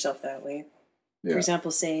labeled yourself that way. Yeah. For example,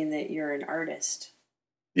 saying that you're an artist.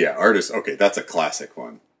 Yeah, artists. Okay, that's a classic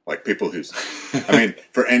one. Like people who's, I mean,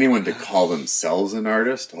 for anyone to call themselves an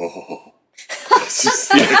artist, oh, it's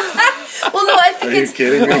just like, Well, no, I think are you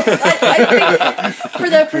kidding me? I think for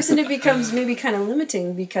that person it becomes maybe kind of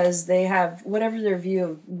limiting because they have whatever their view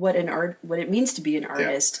of what it means to be an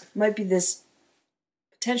artist might be this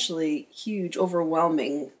potentially huge,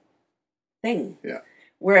 overwhelming thing. Yeah.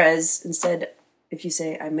 Whereas instead, if you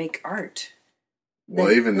say I make art, Well,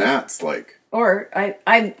 then- even that's like or I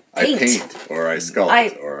paint, I paint or I sculpt I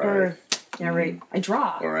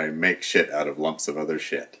draw. or I make shit out of lumps of other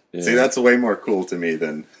shit. Yeah. See, that's way more cool to me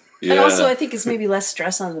than Yeah. And also, I think it's maybe less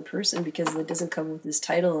stress on the person because it doesn't come with this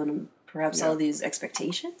title and perhaps all these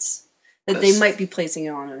expectations that they might be placing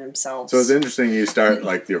on themselves. So it's interesting. You start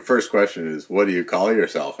like your first question is, "What do you call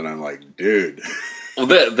yourself?" And I'm like, "Dude." Well,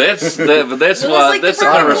 that's Well, that's it's why like that's the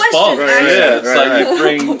the kind of perfect response. question, Yeah, it's right, like you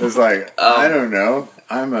bring It's like I don't know.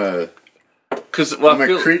 I'm a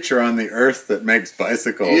creature on the earth that makes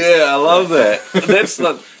bicycles. Yeah, I love that.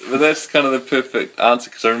 That's kind of the perfect answer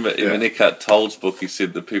because I remember in Eckhart Tolle's book, he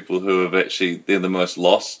said the people who have they're the most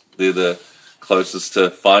lost. They're the closest to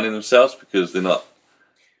finding themselves because they're not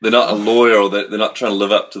a lawyer or they're not trying to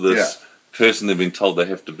live up to this person they've been told they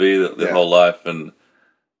have to be their whole life and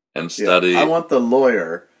study. I want the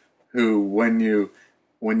lawyer who, when you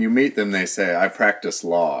meet them, they say, "I practice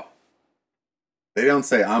law." They don't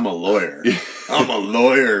say, "I'm a lawyer." I'm a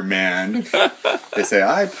lawyer, man. They say,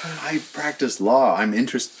 I practice law. I'm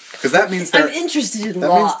interested. Because that means I'm interested in law.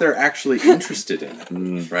 That means they're actually interested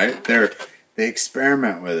in it, right? They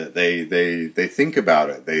experiment with it. They think about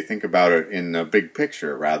it. They think about it in a big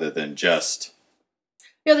picture rather than just...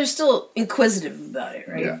 Yeah, they're still inquisitive about it,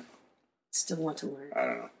 right? Yeah. Still want to learn. I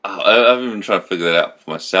don't know. I've even tried to figure that out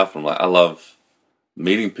for myself. I'm like, I love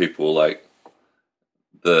meeting people, like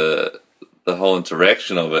the whole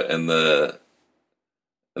interaction of it, and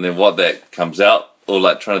then what that comes out, or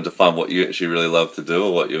like trying to define what you actually really love to do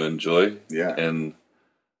or what you enjoy, and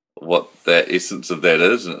what that essence of that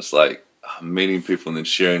is. And it's like meeting people and then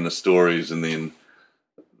sharing the stories, and then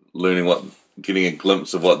getting a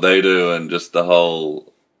glimpse of what they do, and just the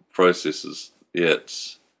whole process is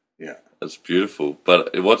it's beautiful.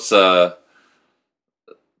 But what's the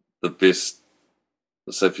best?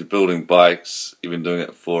 So if you're building bikes, you've been doing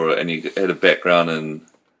it and you had a background in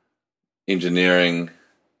engineering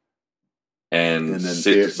and then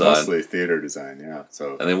set design. Mostly theater design, yeah.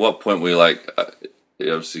 So, and then what point were you like,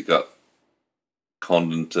 you obviously got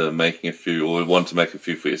conned into making a few, or wanted to make a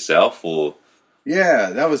few for yourself, or? Yeah,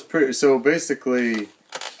 that was pretty, so basically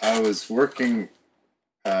I was working,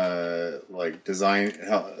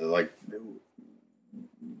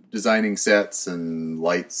 designing sets and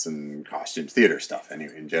lights and costumes, theater stuff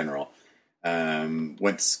anyway, in general.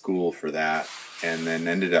 Went to school for that and then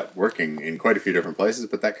ended up working in quite a few different places,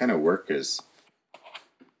 but that kind of work is,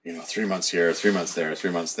 3 months here, 3 months there,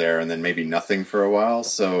 3 months there, and then maybe nothing for a while.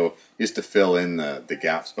 So used to fill in the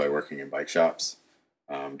gaps by working in bike shops,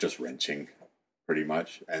 just wrenching pretty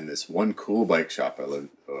much. And this one cool bike shop I lived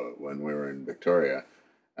when we were in Victoria,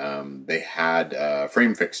 they had a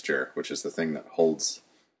frame fixture, which is the thing that holds...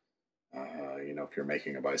 if you're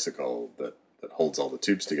making a bicycle that holds all the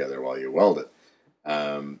tubes together while you weld it.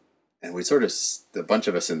 And we a bunch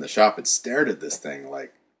of us in the shop had stared at this thing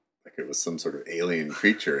like it was some sort of alien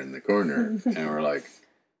creature in the corner. And we're like,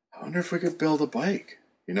 I wonder if we could build a bike.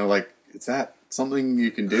 Is that something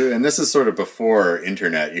you can do? And this is sort of before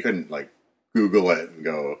internet. You couldn't Google it and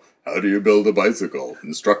go, how do you build a bicycle?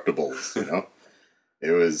 Instructables,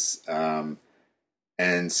 It was...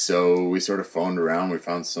 And so we sort of phoned around. We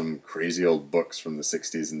found some crazy old books from the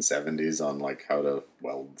 60s and 70s on how to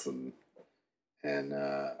weld, and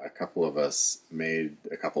a couple of us made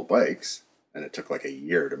a couple bikes, and it took a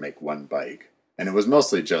year to make one bike. And it was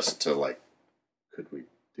mostly just to could we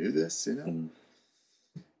do this,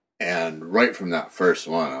 And right from that first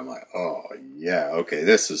one, I'm like, oh yeah, okay,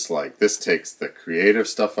 this takes the creative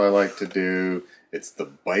stuff I like to do. It's the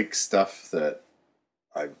bike stuff that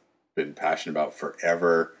I've been passionate about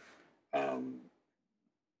forever.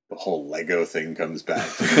 The whole Lego thing comes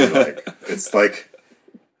back to me,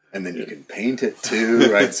 and then you can paint it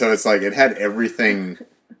too, right? So it's it had everything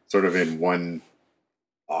sort of in one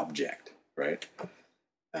object, right?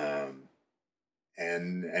 And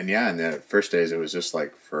in the first days it was just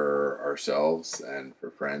for ourselves and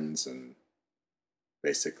for friends, and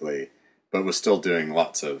basically, but was still doing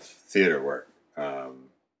lots of theater work.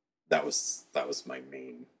 That was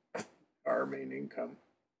our main income,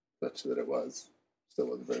 such that it still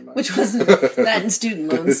wasn't very much. Which wasn't that in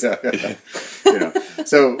student loans.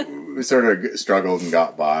 So we sort of struggled and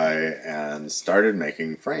got by and started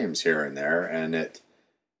making frames here and there, and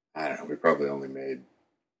I don't know, we probably only made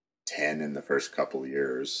 10 in the first couple of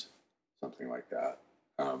years, something like that.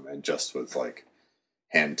 And just with like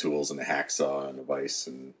hand tools and a hacksaw and a vise,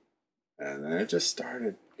 and then it just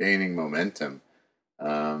started gaining momentum.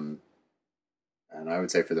 And I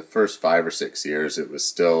would say for the first 5 or 6 years, it was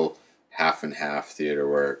still half and half theater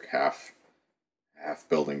work, half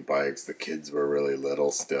building bikes. The kids were really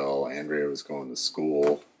little still. Andrea was going to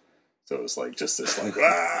school, so it was like just this like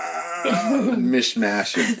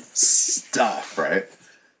mishmash of stuff, right?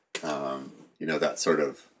 That sort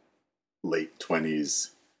of late 20s,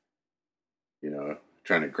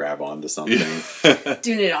 trying to grab onto something.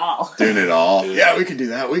 Doing it all. Yeah, we can do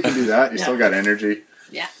that. You still got energy.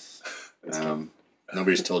 Yeah.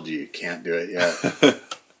 Nobody's told you can't do it yet.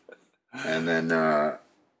 And then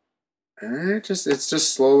it's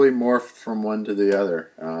just slowly morphed from one to the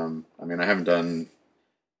other. I haven't done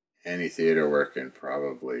any theater work in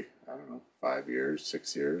probably, 5 years,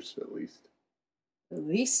 6 years at least. At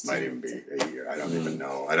least. Might even be a year. I don't even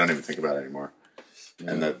know. I don't even think about it anymore.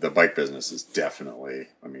 And the bike business is definitely,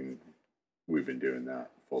 we've been doing that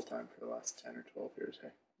full time for the last 10 or 12 years,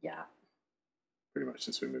 hey? Yeah. Pretty much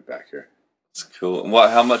since we moved back here. It's cool. And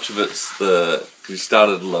how much of it's you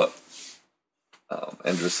started a lot,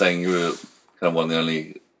 Andrew was saying you were kind of one of the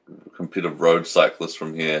only competitive road cyclists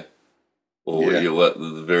from here, or you were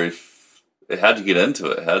the very, how'd you get into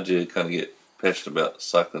it? How'd you kind of get passionate about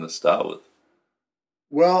cycling to start with?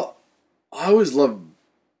 Well, I always loved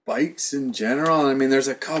bikes in general. There's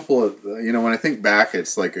a couple of, when I think back,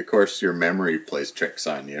 it's like, of course, your memory plays tricks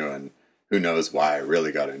on you, and who knows why I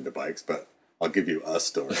really got into bikes, but I'll give you a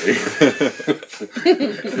story.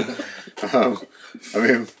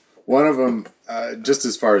 One of them, just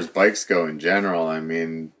as far as bikes go in general,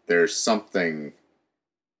 there's something,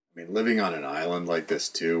 living on an island like this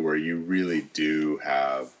too, where you really do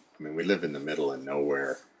have, we live in the middle of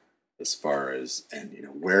nowhere as far as, and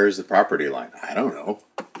where is the property line? I don't know.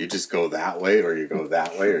 You just go that way, or you go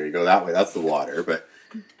that way, or you go that way. That's the water. But,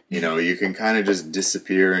 you can kind of just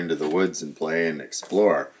disappear into the woods and play and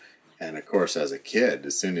explore. And of course, as a kid,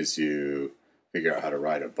 as soon as you figure out how to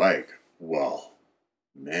ride a bike, well,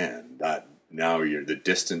 man, the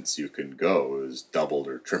distance you can go is doubled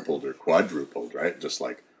or tripled or quadrupled, right? Just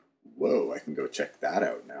like, whoa, I can go check that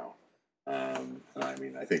out now.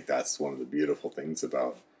 I think that's one of the beautiful things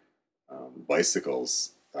about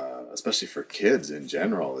bicycles, especially for kids in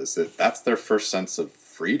general, is that that's their first sense of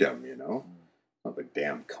freedom, not the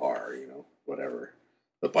damn car, whatever.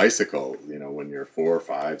 The bicycle, when you're 4,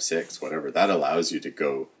 5, 6, whatever, that allows you to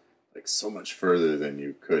go like so much further than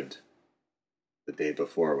you could the day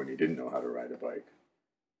before when you didn't know how to ride a bike.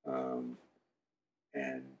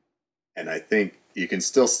 And I think you can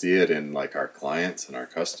still see it in like our clients and our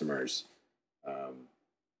customers.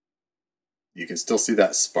 You can still see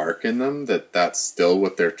that spark in them, that's still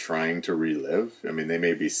what they're trying to relive. They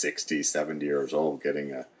may be 60, 70 years old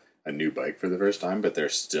getting a new bike for the first time, but they're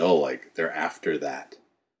still like, they're after that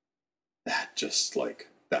just like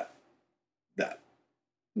that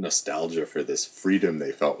nostalgia for this freedom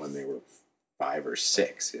they felt when they were 5 or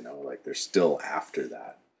 6, like they're still after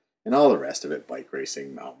that. And all the rest of it, bike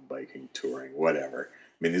racing, mountain biking, touring, whatever.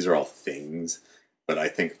 These are all things, but I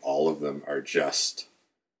think all of them are just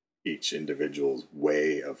each individual's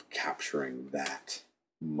way of capturing that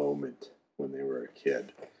moment when they were a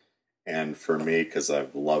kid. And for me, because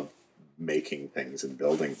I've loved making things and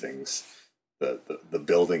building things, the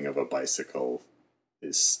building of a bicycle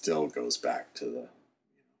still goes back to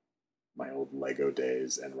my old Lego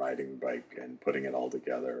days and riding a bike and putting it all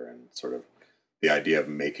together, and sort of the idea of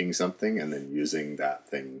making something and then using that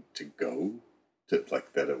thing to go to,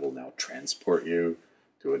 like, that it will now transport you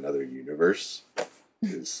to another universe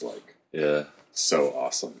is like so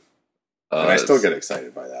awesome. And I still get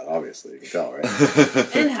excited by that, obviously, you can tell,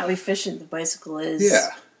 right? And how efficient the bicycle is. Yeah.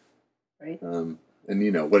 Right? And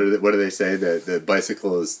what do they say? The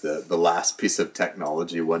bicycle is the last piece of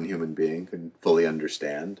technology one human being can fully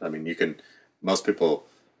understand. Most people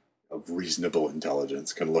of reasonable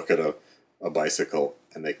intelligence can look at a bicycle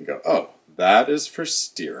and they can go, oh, that is for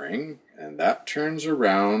steering, and that turns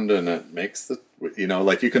around and it makes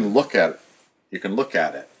like you can look at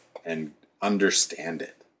it and understand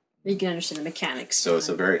it. You can understand the mechanics. So it's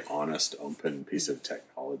a very honest, open piece of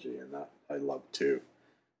technology, and that I love too.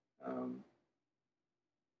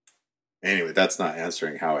 Anyway, that's not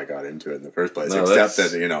answering how I got into it in the first place, except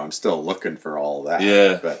that, I'm still looking for all that.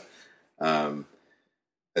 Yeah. But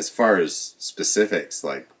as far as specifics,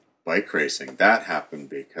 like bike racing, that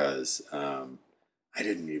happened because I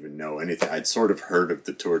didn't even know anything. I'd sort of heard of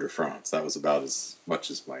the Tour de France. That was about as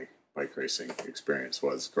much as my bike racing experience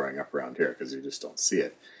was growing up around here, because you just don't see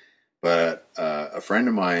it. But a friend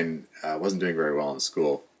of mine wasn't doing very well in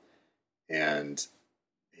school, and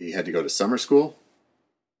he had to go to summer school,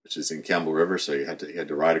 which is in Campbell River. So he had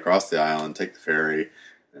to ride across the island, take the ferry,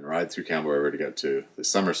 and ride through Campbell River to get to the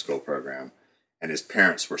summer school program. And his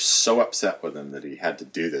parents were so upset with him that he had to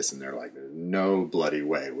do this, and they're like, "There's no bloody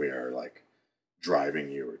way we are like driving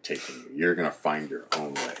you or taking you. You're gonna find your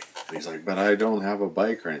own way." And he's like, "But I don't have a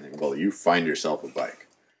bike or anything." Well, you find yourself a bike.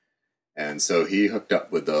 And so he hooked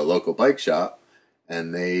up with the local bike shop,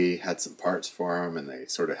 and they had some parts for him, and they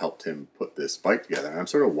sort of helped him put this bike together. And I'm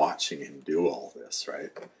sort of watching him do all this, right?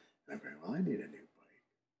 And I'm going, well, I need a new bike.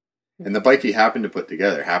 And the bike he happened to put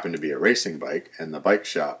together happened to be a racing bike, and the bike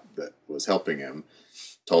shop that was helping him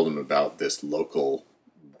told him about this local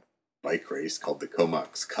bike race called the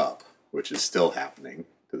Comox Cup, which is still happening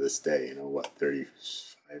to this day,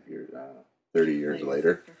 30 years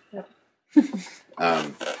later. Yep.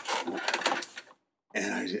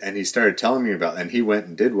 And he started telling me about, and he went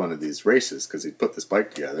and did one of these races because he put this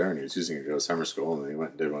bike together and he was using it to go to summer school, and then he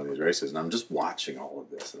went and did one of these races, and I'm just watching all of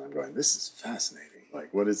this and I'm going, this is fascinating.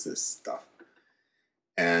 Like, what is this stuff?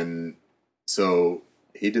 And so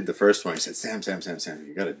he did the first one. He said, Sam,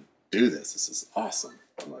 you got to do this. This is awesome.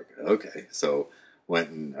 I'm like, okay. So went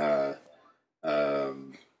and we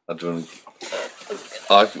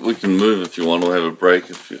can move if you want. We'll have a break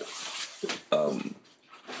if you.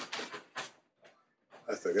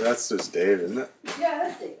 I think that's just Dave, isn't it? Yeah,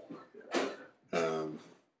 that's Dave.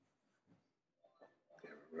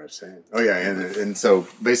 What I was saying. Oh yeah, and so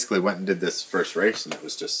basically went and did this first race, and it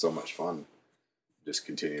was just so much fun. Just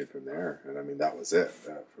continued from there, and I mean that was it.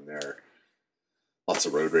 From there, lots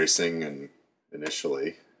of road racing, and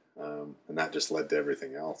initially, and that just led to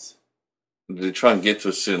everything else. Did he try and get to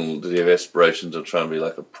a certain? Did he have aspirations of trying to be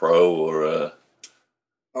like a pro or a?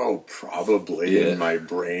 Oh, probably in my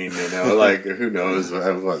brain, like who knows?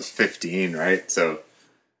 I was 15, right? So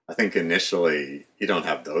I think initially you don't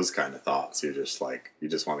have those kind of thoughts. You're just like, you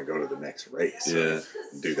just want to go to the next race. Yeah. Right?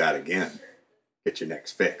 Do that again. Get your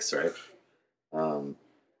next fix, right? And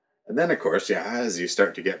then, of course, as you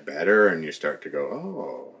start to get better and you start to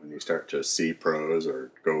go, and you start to see pros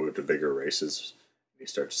or go to bigger races, you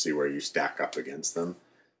start to see where you stack up against them.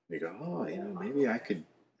 And you go, maybe I could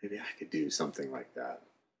do something like that.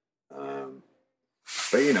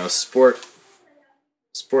 But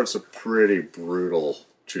sport's a pretty brutal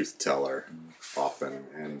truth teller often,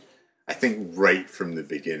 and I think right from the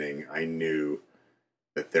beginning I knew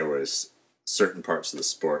that there was certain parts of the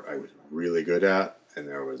sport I was really good at, and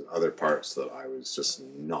there was other parts that I was just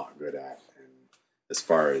not good at. And as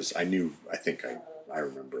far as I knew, I think I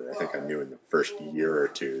knew in the first year or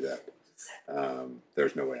two that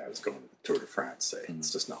there's no way I was going to the Tour de France. Say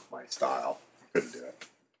it's just not my style. I couldn't do it.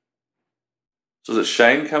 So was it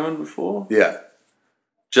Shane coming before? Yeah.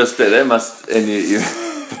 Just that must, and you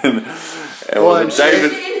and well,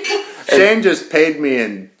 David. Shane just paid me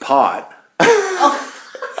in pot.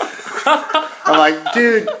 I'm like,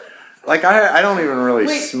 dude, like I don't even really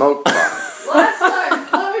smoke pot. Last time,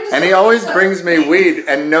 and he always brings me weed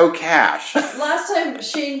and no cash. Last time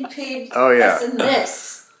Shane paid yeah. us in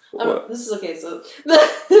this. This is okay. So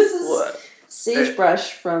this is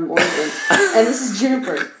sagebrush from Oregon, and this is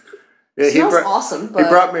juniper. Yeah, it smells awesome. But he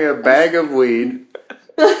brought me a bag of weed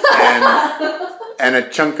and a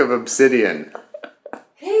chunk of obsidian.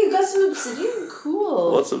 Hey, you got some obsidian?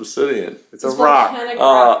 Cool. What's obsidian? It's a rock. Volcanic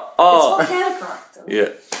rock. It's volcanic rock, though.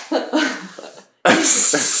 Yeah.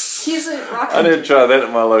 He's a rock. I didn't try that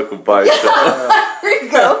at my local bike shop. There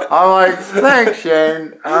you go. I'm like, thanks,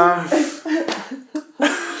 Shane.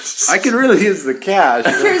 I could really use the cash.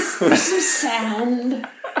 Here's some sand.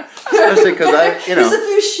 Especially because There's a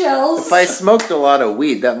few shells. if I smoked a lot of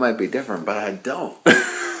weed, that might be different, but I don't.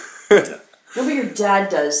 No, but your dad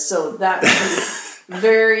does, so that would be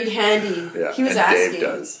very handy. Yeah, He was and asking. Dave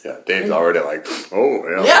does. Yeah, Dave's already like,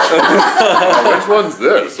 yeah. Yeah. Which one's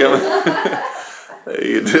this?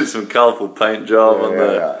 You did some colourful paint job on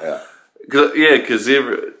that.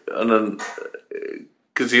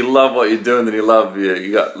 Because you love what you do, and then you love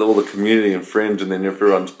you got all the community and friends, and then if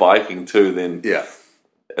everyone's biking too, then Yeah.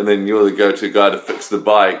 and then you're the go-to guy to fix the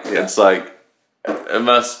bike. Yeah. It's like it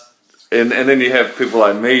must, and then you have people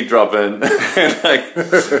like me drop in and like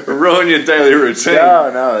ruin your daily routine.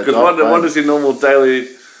 No, it's all fun. What is your normal daily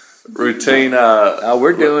routine?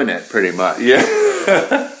 We're doing it pretty much. Yeah.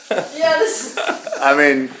 Yeah, this is... I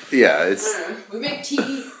mean, yeah, it's... We make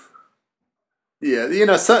tea.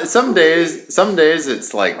 Yeah, some days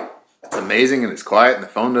it's like, it's amazing and it's quiet and the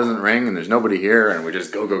phone doesn't ring and there's nobody here and we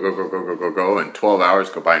just go and 12 hours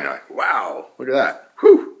go by and you're like, wow, look at that.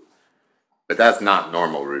 Whew. But that's not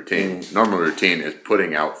normal routine. Normal routine is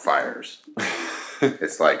putting out fires.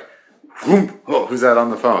 It's like, whoom, oh, who's that on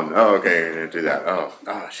the phone? Oh, okay, I'm gonna do that. Oh,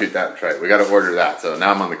 shoot, that's right. We got to order that. So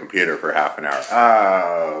now I'm on the computer for half an hour.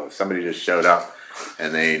 Oh, somebody just showed up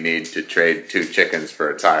and they need to trade 2 chickens for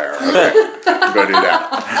a tire. Okay, go do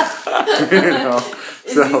that. You know,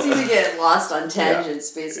 it's easy to get lost on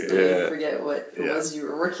tangents, basically, and forget what it was you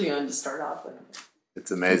were working on to start off with. It's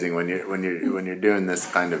amazing when you're doing this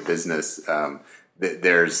kind of business.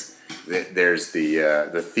 There's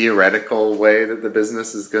the theoretical way that the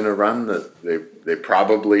business is going to run that they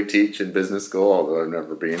probably teach in business school, although I've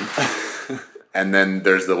never been. And then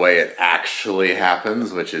there's the way it actually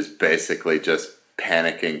happens, which is basically just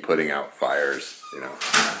panicking, putting out fires. You know,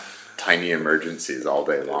 tiny emergencies all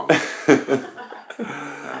day long.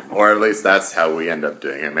 Or at least that's how we end up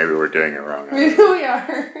doing it. Maybe we're doing it wrong. Maybe we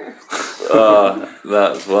are.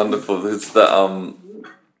 That's wonderful. It's the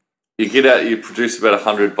you get out, you produce about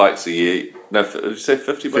 100 bikes a year. No, did you say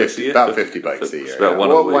 50 bikes a year? About 50 bikes a year. About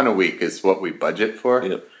one a week is what we budget for.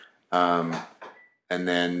 Yep. And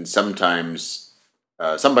then sometimes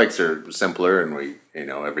some bikes are simpler, and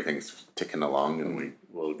everything's ticking along, and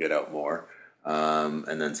we'll get out more.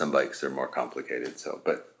 And then some bikes are more complicated.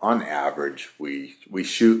 But on average, we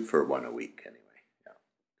shoot for one a week anyway. Yeah.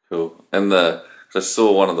 Cool. And I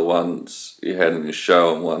saw one of the ones you had in your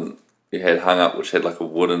show, and one you had hung up, which had like a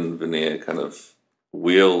wooden veneer kind of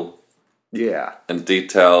wheel. Yeah. And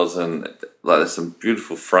details, and like there's some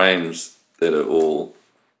beautiful frames that are all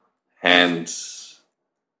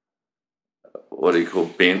what do you call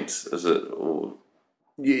bent? Is it? Or,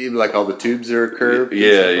 like all the tubes are curved?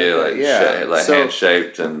 Yeah, like hand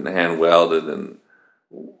shaped and hand welded and.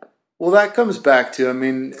 Well, that comes back to,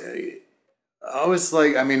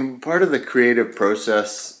 part of the creative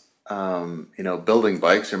process, building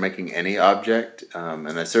bikes or making any object,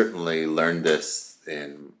 and I certainly learned this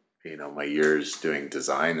in, my years doing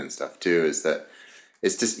design and stuff too, is that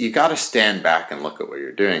it's just, you got to stand back and look at what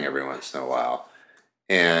you're doing every once in a while.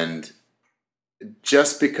 And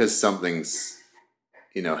just because something's,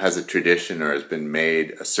 has a tradition or has been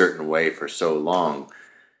made a certain way for so long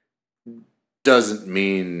doesn't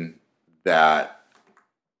mean that,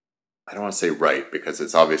 I don't want to say right, because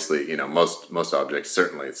it's obviously, most objects,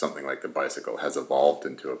 certainly something like the bicycle, has evolved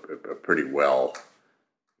into a pretty well,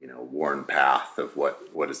 worn path of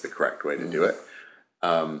what is the correct way to do it.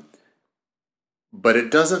 But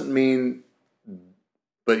it doesn't mean,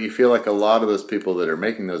 but you feel like a lot of those people that are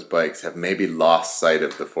making those bikes have maybe lost sight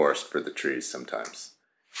of the forest for the trees sometimes.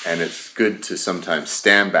 And it's good to sometimes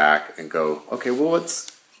stand back and go, okay, well,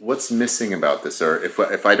 what's missing about this? Or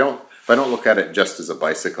if I don't look at it just as a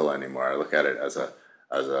bicycle anymore, I look at it as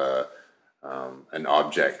an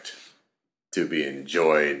object to be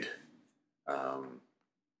enjoyed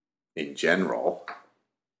in general.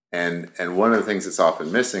 And one of the things that's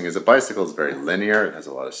often missing is a bicycle is very linear. It has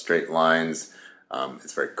a lot of straight lines.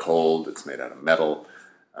 It's very cold. It's made out of metal.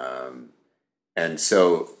 And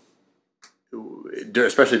so,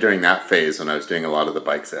 especially during that phase when I was doing a lot of the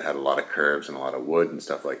bikes that had a lot of curves and a lot of wood and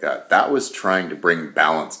stuff like that, that was trying to bring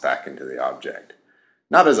balance back into the object.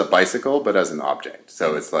 Not as a bicycle, but as an object.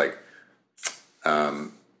 So it's like,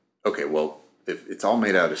 okay, well, if it's all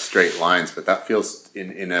made out of straight lines, but that feels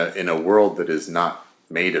in a world that is not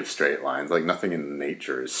made of straight lines, like nothing in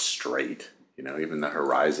nature is straight, even the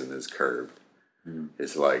horizon is curved.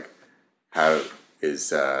 It's like, how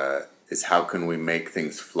can we make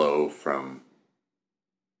things flow from,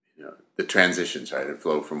 the transitions, right? And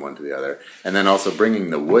flow from one to the other. And then also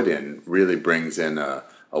bringing the wood in really brings in a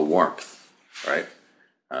warmth, right?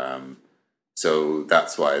 So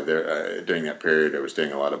that's why during that period I was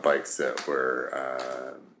doing a lot of bikes that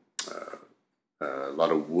were a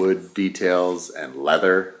lot of wood details and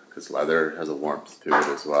leather, because leather has a warmth to it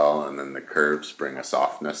as well. And then the curves bring a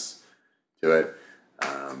softness to it.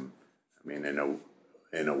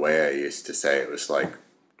 In a way, I used to say it was like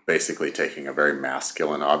basically taking a very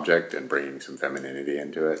masculine object and bringing some femininity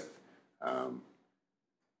into it,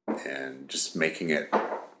 and just making it.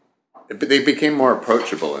 They became more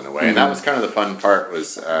approachable in a way, and that was kind of the fun part.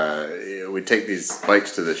 Was we'd take these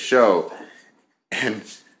bikes to the show, and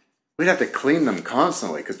we'd have to clean them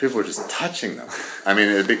constantly because people were just touching them.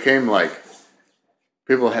 It became like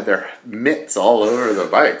people had their mitts all over the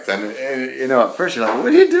bikes, and at first you're like, "What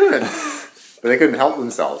are you doing?" But they couldn't help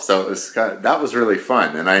themselves. So it was that was really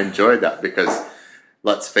fun, and I enjoyed that because,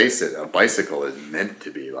 let's face it, a bicycle is meant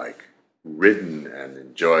to be like ridden and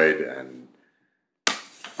enjoyed and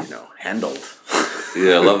handled.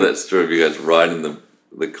 Yeah, I love that story of you guys riding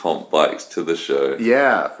the comp bikes to the show.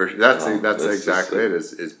 Yeah, that's exactly it.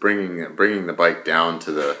 Is bringing the bike down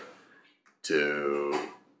to to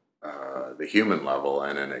the human level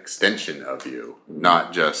and an extension of you,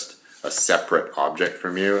 not just a separate object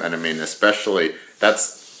from you. And I mean, especially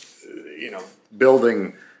that's, you know,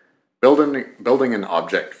 building an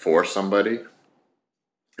object for somebody.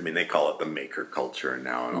 I mean, they call it the maker culture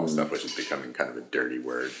now and all stuff, which is becoming kind of a dirty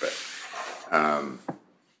word, but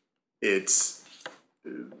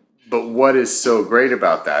but what is so great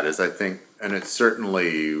about that is, I think, and it's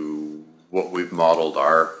certainly what we've modeled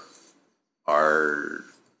our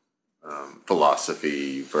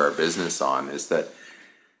philosophy for our business on, is that,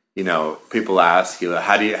 you know, people ask you,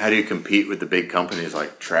 how do you compete with the big companies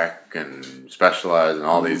like Trek and Specialized and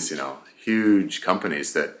all these, you know, huge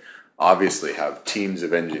companies that obviously have teams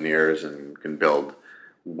of engineers and can build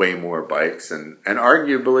way more bikes, and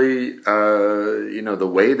arguably, you know, the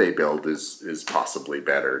way they build is possibly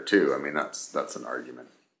better too. I mean, that's an argument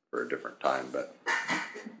for a different time, but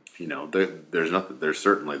you know, there's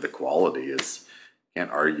certainly the quality is,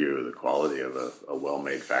 can't argue the quality of a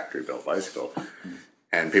well-made factory built bicycle.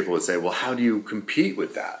 And people would say, well, how do you compete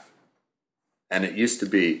with that? And that used to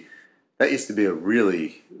be a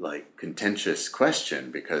really like contentious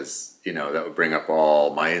question, because, you know, that would bring up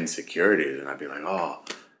all my insecurities, and I'd be like, oh,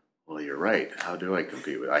 well, you're right. How do I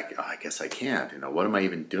compete with? I guess I can't. You know, what am I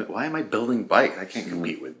even doing? Why am I building bikes? I can't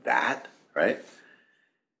compete with that, right?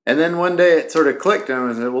 And then one day it sort of clicked, and I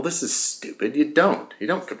was like, well, this is stupid. You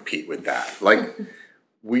don't compete with that. Like,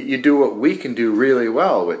 you do what we can do really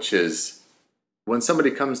well, which is when somebody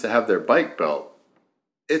comes to have their bike built,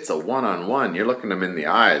 it's a one-on-one. You're looking them in the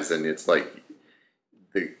eyes, and it's like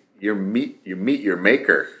you meet your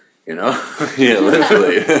maker, you know? Yeah,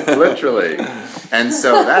 literally. Literally. And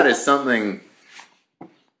so that is something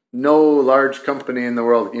no large company in the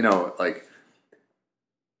world, you know, like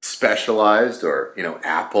Specialized or, you know,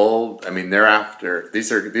 Apple, I mean, they're after,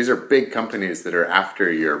 these are big companies that are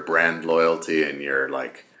after your brand loyalty, and you're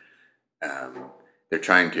like, they're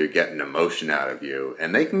trying to get an emotion out of you,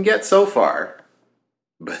 and they can get so far,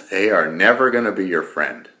 but they are never going to be your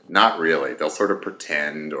friend. Not really. They'll sort of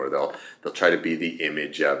pretend, or they'll try to be the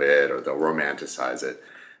image of it, or they'll romanticize it.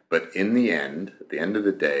 But in the end, at the end of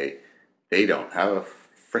the day, they don't have a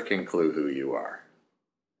freaking clue who you are.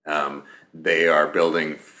 They are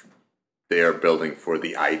building for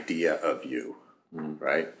the idea of you,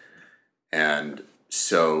 right? And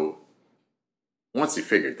so once you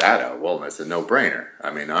figured that out, well, that's a no-brainer.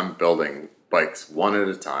 I mean, I'm building bikes one at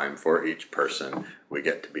a time for each person. We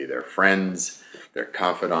get to be their friends, their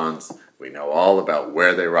confidants. We know all about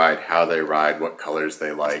where they ride, how they ride, what colors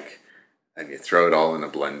they like, and you throw it all in a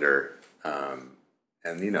blender.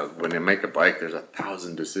 And, you know, when you make a bike, there's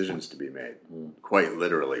 1,000 decisions to be made. Quite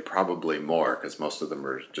literally, probably more, because most of them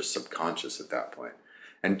are just subconscious at that point.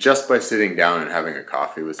 And just by sitting down and having a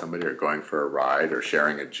coffee with somebody, or going for a ride, or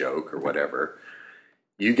sharing a joke, or whatever,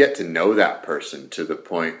 you get to know that person to the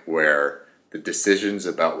point where the decisions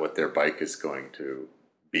about what their bike is going to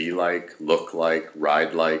be like, look like,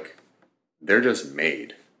 ride like, they're just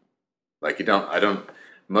made. Like,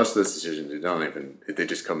 most of those decisions, they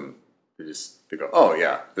go, oh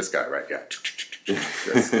yeah, this guy, right? Yeah,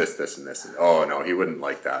 this, and this. And, oh no, he wouldn't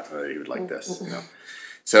like that. He would like this. You know,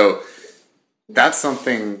 so that's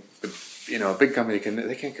something. You know, a big company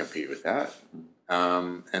can't compete with that,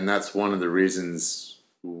 and that's one of the reasons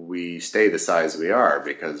we stay the size we are,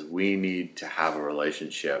 because we need to have a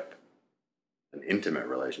relationship, an intimate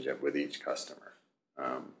relationship with each customer.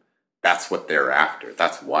 That's what they're after.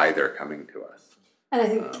 That's why they're coming to us. And I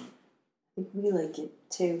think we like it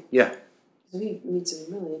too. Yeah. We meet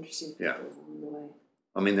some really interesting people along the way.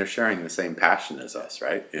 I mean, they're sharing the same passion as us,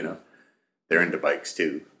 right? You know, they're into bikes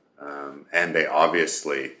too. And they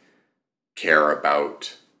obviously care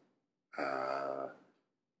about,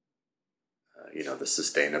 you know, the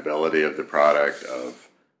sustainability of the product, of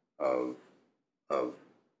I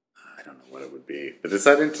don't know what it would be, but it's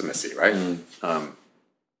that intimacy, right?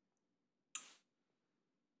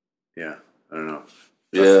 Yeah, I don't know.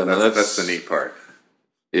 That's the neat part.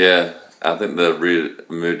 Yeah, I think the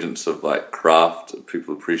re-emergence of like craft,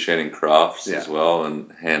 people appreciating crafts as well,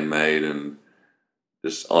 and handmade, and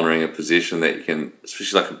just honouring a possession that you can,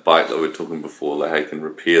 especially like a bike that we were talking before, like how you can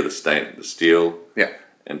repair the steel. Yeah.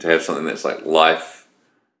 And to have something that's like life,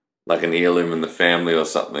 like an heirloom in the family or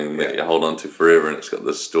something that you hold on to forever, and it's got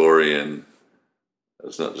this story, and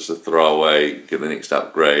it's not just a throwaway, get the next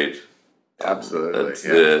upgrade. Absolutely.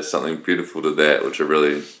 There's something beautiful to that, which I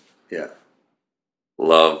really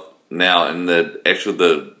love. Now, in the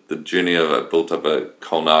journey of, I built up a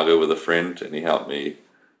Colnago with a friend, and he helped me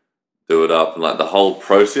do it up, and like the whole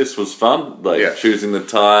process was fun. Like choosing the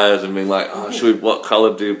tires and being like, oh, what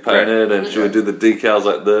color do you paint it, and should we do the decals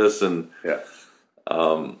like this, and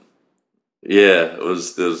it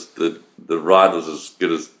was the ride was as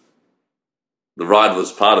good as the ride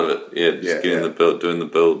was part of it. Just getting the build, doing the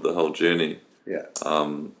build, the whole journey.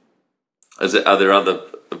 Are there other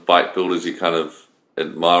bike builders you kind of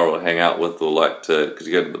admire or hang out with, or like to, because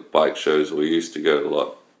you go to the bike shows, or you used to go a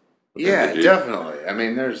lot? Yeah, definitely. I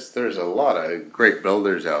mean, there's a lot of great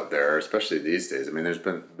builders out there, especially these days. I mean, there's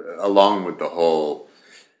been, along with the whole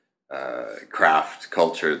craft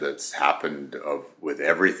culture that's happened with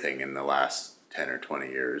everything in the last 10 or 20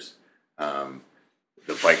 years, the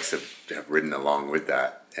bikes have ridden along with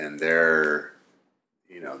that, and there's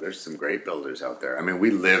some great builders out there. I mean,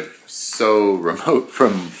 we live so remote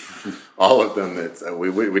from all of them that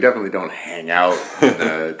we definitely don't hang out in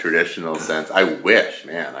the traditional sense. I wish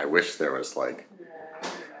there was like,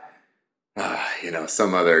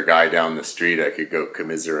 some other guy down the street I could go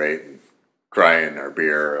commiserate and cry in our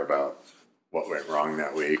beer about what went wrong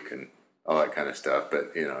that week and all that kind of stuff.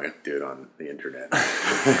 But, you have to do it on the internet.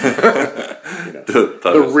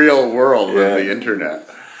 The real world of the internet.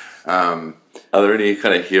 Are there any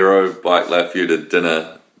kind of hero bike life you did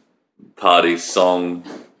dinner party song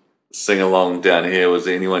sing along down here? Was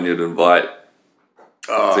there anyone you'd invite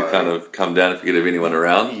to kind of come down if you could have anyone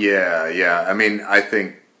around? Yeah. I mean, I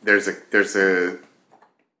think there's two.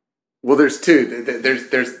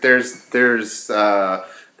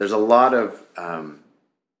 There's a lot of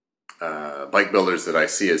bike builders that I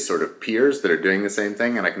see as sort of peers that are doing the same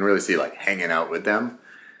thing, and I can really see like hanging out with them.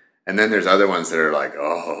 And then there's other ones that are like,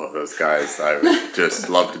 oh, those guys I would just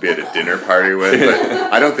love to be at a dinner party with,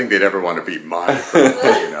 but I don't think they'd ever want to be mine.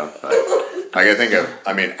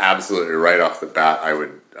 Absolutely right off the bat,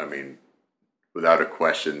 without a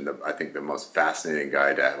question, I think the most fascinating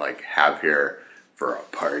guy to like have here for a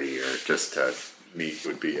party or just to meet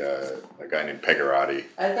would be a guy named Pegorati.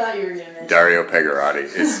 I thought you were going to mention Dario Pegorati.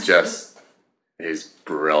 He's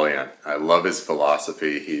brilliant. I love his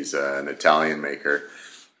philosophy. He's an Italian maker.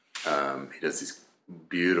 He does these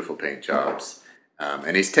beautiful paint jobs.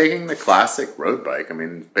 And he's taking the classic road bike. I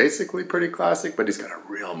mean, basically pretty classic, but he's got a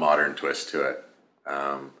real modern twist to it,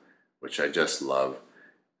 which I just love.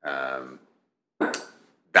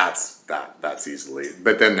 That's easily.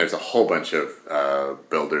 But then there's a whole bunch of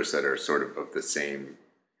builders that are sort of the same,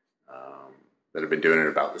 that have been doing it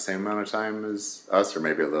about the same amount of time as us, or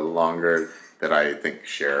maybe a little longer, that I think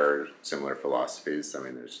share similar philosophies. I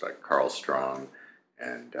mean, there's like Carl Strong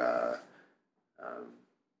and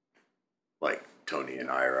like Tony and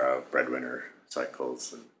Ira of Breadwinner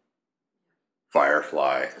Cycles and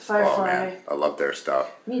Firefly. Oh man, I love their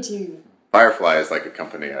stuff. Me too. Firefly is like a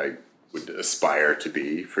company I would aspire to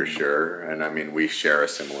be for sure, and I mean we share a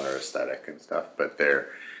similar aesthetic and stuff, but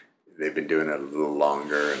they've been doing it a little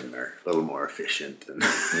longer and they're a little more efficient, and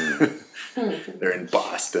they're in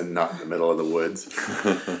Boston, not in the middle of the woods,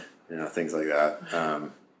 things like that.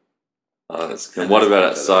 And what about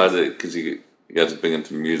outside it? Because you guys are big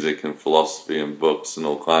into music and philosophy and books and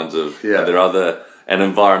all kinds of. Yeah. Are there other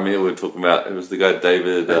environmental? We're talking about. It was the guy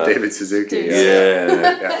David. David Suzuki.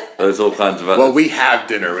 Yeah. There's all kinds of. Other... Well, we have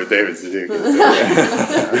dinner with David Suzuki.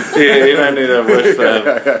 You don't need a wish for him.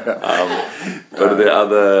 But are there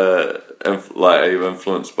other are you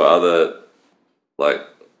influenced by other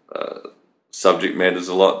subject matters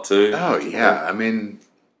a lot too? Oh yeah, I mean,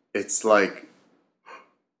 it's like.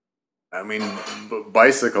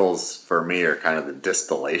 Bicycles for me are kind of the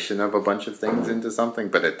distillation of a bunch of things into something,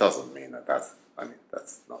 but it doesn't mean that's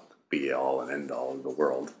not the be all and end all of the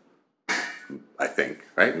world. I think,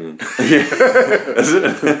 right? Is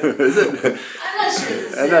it?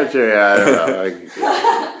 I'm not sure. Yeah, I don't know.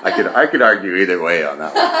 I could argue either way on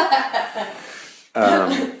that one.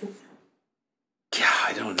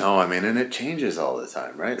 I don't know. I mean, and it changes all the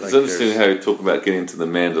time, right? It's interesting how you talk about getting to the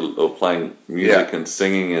mandolin or playing music and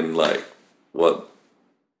singing, and like what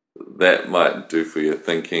that might do for your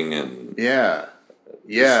thinking, and just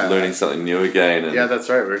learning something new again. And that's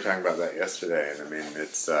right. We were talking about that yesterday, and I mean,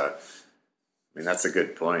 it's. That's a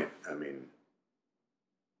good point. I mean,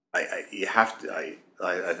 you have to.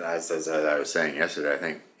 As I was saying yesterday, I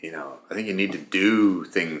think you need to do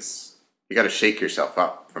things. You got to shake yourself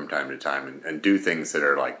up from time to time and do things that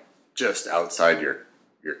are like just outside your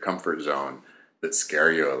comfort zone that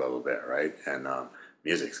scare you a little bit, right? And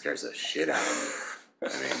music scares the shit out of me.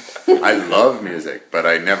 I mean, I love music, but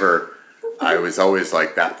I was always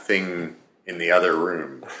like that thing in the other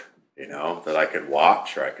room, that I could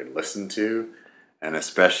watch or I could listen to. And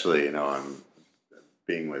especially, I'm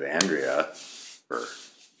being with Andrea for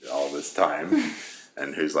all this time.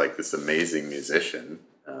 and who's like this amazing musician,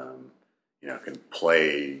 can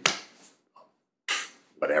play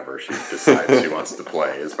whatever she decides she wants to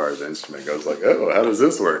play as far as the instrument goes. Like, oh, how does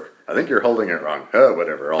this work? I think you're holding it wrong. Oh,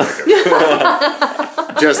 whatever.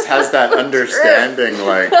 Just has that understanding,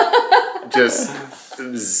 like, just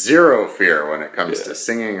zero fear when it comes to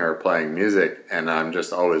singing or playing music. And I'm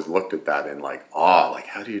just always looked at that in like awe. Like,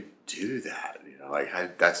 how do you do that?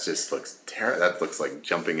 That just looks terrible. That looks like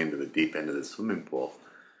jumping into the deep end of the swimming pool.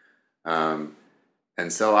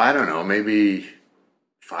 And so I don't know, maybe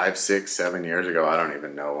 5, 6, 7 years ago, I don't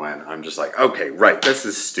even know when, I'm just like, okay, right, this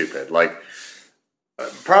is stupid. Like,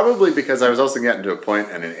 probably because I was also getting to a point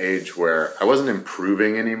and an age where I wasn't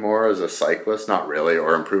improving anymore as a cyclist, not really,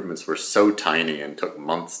 or improvements were so tiny and took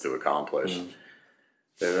months to accomplish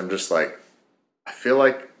that I'm just like, I feel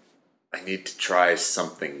like I need to try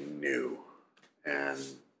something new. And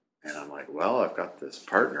I'm like, well, I've got this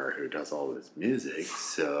partner who does all this music,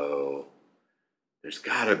 so she's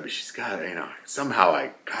gotta, somehow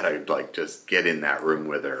I gotta like just get in that room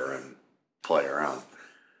with her and play around.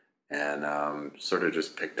 And sort of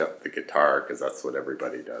just picked up the guitar because that's what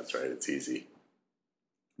everybody does, right? It's easy.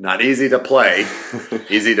 Not easy to play,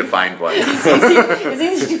 easy to find one. It's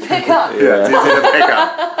easy to pick up. Yeah, it's easy to pick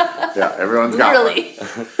up. Yeah, everyone's got one.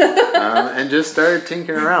 And just started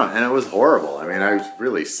tinkering around, and it was horrible. I mean, I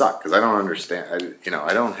really sucked because I don't understand.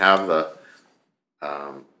 I don't have the.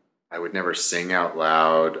 I would never sing out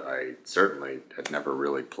loud. I certainly had never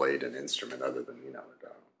really played an instrument other than a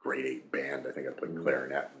grade 8 band. I think I played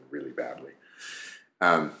clarinet really badly.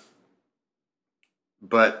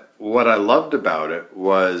 But what I loved about it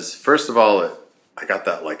was, first of all, I got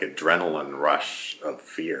that like adrenaline rush of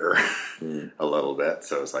fear a little bit.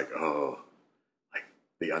 So it was like, oh, like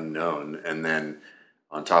the unknown. And then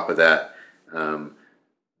on top of that,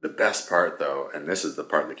 the best part though, and this is the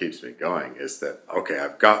part that keeps me going, is that, okay,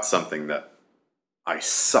 I've got something that I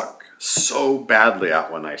suck so badly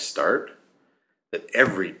at when I start that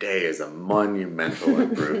every day is a monumental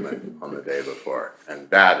improvement on the day before. And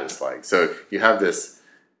that is like, so you have this,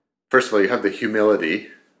 first of all, you have the humility,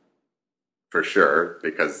 for sure,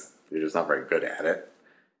 because you're just not very good at it.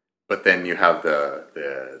 But then you have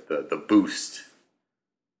the boost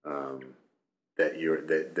that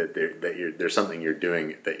there's something you're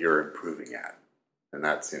doing that you're improving at. And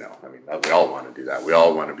that's, we all want to do that. We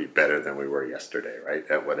all want to be better than we were yesterday, right?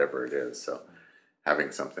 At whatever it is. So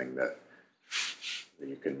having something that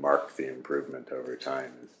you can mark the improvement over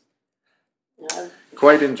time is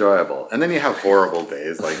quite enjoyable. And then you have horrible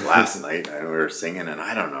days, like last night, and we were singing, and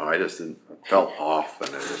I don't know, I just felt off, and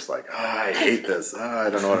I was just like, I hate this, I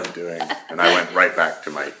don't know what I'm doing. And I went right back to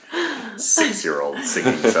my 6-year-old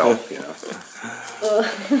singing self,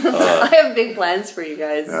 I have big plans for you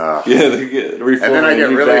guys. And then I get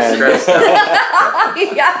really stressed out.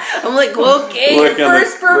 Yeah, I'm like, okay, your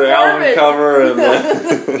first performance. The album cover and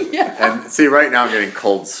And see, right now I'm getting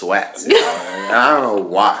cold sweats. And I don't know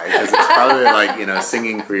why, because it's probably like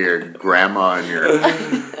singing for your grandma and your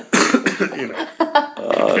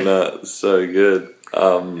Oh no, so good.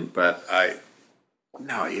 But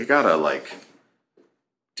you gotta like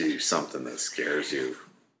do something that scares you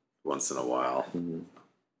once in a while.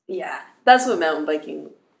 Yeah, that's what mountain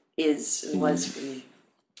biking is and was for me.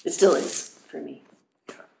 It still is for me.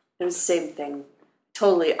 It was the same thing.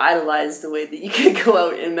 Totally idolized the way that you could go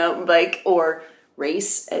out and mountain bike or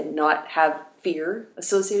race and not have fear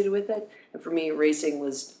associated with it. And for me, racing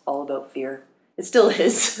was all about fear. It still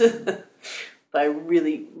is. But I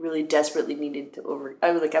really, really desperately needed to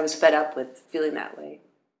I was fed up with feeling that way.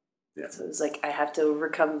 Yeah. So it was like, I have to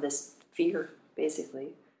overcome this fear,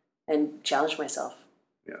 basically, and challenge myself.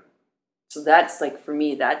 Yeah. So that's like, for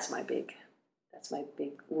me, that's my big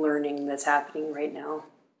learning that's happening right now.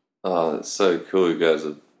 Oh, that's so cool. You guys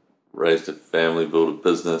have raised a family, built a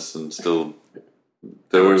business, and still...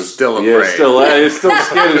 We're still afraid. Yeah, you're still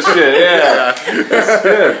scared as shit. Yeah,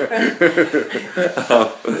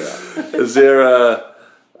 Is there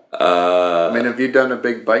have you done a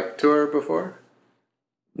big bike tour before?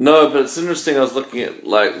 No, but it's interesting. I was looking at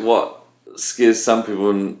like what scares some people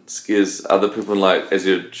and scares other people. And like as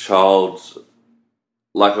your child,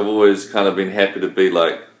 like I've always kind of been happy to be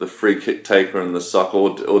like the free kick taker in the soccer,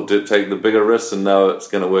 or to take the bigger risks and know it's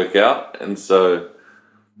going to work out. And so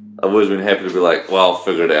I've always been happy to be like, well, I'll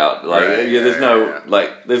figure it out. Like,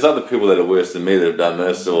 like, there's other people that are worse than me that have done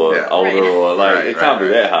this or older or like, it can't be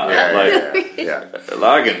that hard.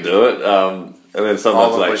 I can do it. And then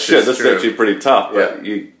someone's like, shit, this is actually pretty tough. But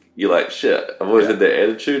you're like, shit, I've always had that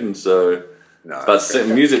attitude. And so, but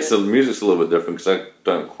music's a little bit different because I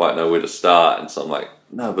don't quite know where to start. And so I'm like,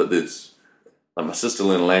 no, but my sister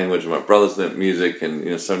learned language, and my brothers learned music, and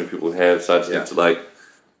you know, so many people have. So I just have to like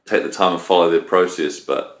take the time and follow their process.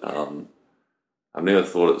 But I've never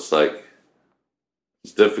thought it's like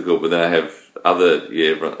it's difficult. But then I have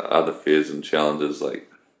other fears and challenges like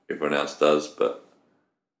everyone else does. But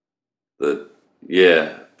but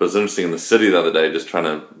it's interesting in the city the other day, just trying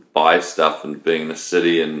to buy stuff and being in the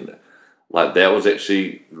city, and like that was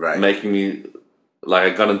actually making me.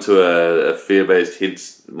 Like I got into a fear-based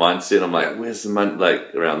mindset. I'm like, where's the money?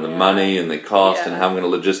 Like around the money and the cost and how I'm going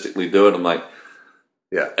to logistically do it. I'm like,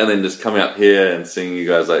 and then just coming up here and seeing you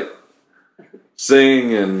guys like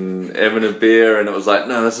sing and having a beer, and it was like,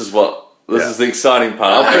 no, this is the exciting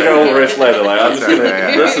part. I'll figure out all the rest later. Like I'm just gonna,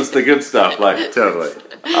 this is the good stuff. Like totally.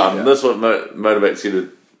 This is what motivates you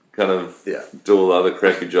to kind of do all the other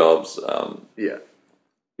crappy jobs. It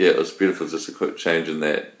was beautiful. Just a quick change in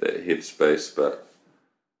that headspace, but.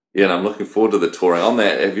 Yeah, and I'm looking forward to the touring. On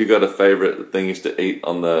that, have you got a favourite thing you used to eat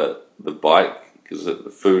on the bike? Because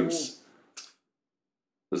the food's...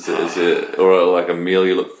 Is it or like a meal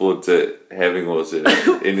you look forward to having, or is it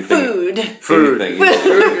anything? Food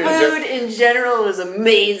in general was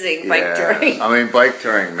amazing bike touring. I mean, bike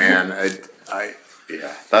touring, man,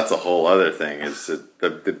 that's a whole other thing. Is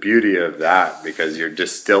the beauty of that, because you're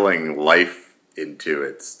distilling life into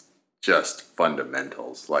its just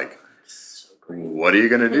fundamentals, like... What are you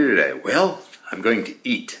going to do today? Well, I'm going to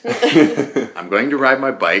eat. I'm going to ride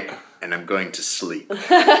my bike, and I'm going to sleep.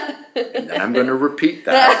 And then I'm going to repeat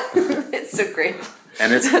that. It's so great.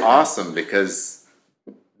 And it's awesome because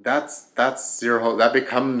that's your whole... That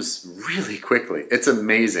becomes really quickly. It's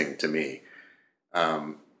amazing to me.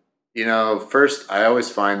 You know, first, I always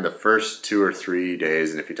find the first 2 or 3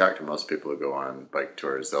 days, and if you talk to most people who go on bike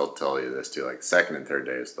tours, they'll tell you this too, like second and third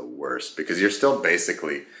day is the worst because you're still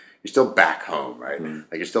back home, right?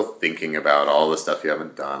 Like you're still thinking about all the stuff you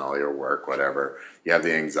haven't done, all your work, whatever. You have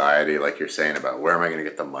the anxiety, like you're saying, about where am I going to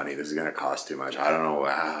get the money? This is going to cost too much. I don't know.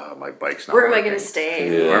 Wow, my bike's not working. Where am I going to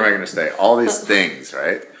stay? Where am I going to stay? All these things,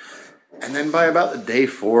 right? And then by about the day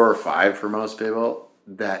 4 or 5 for most people,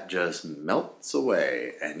 that just melts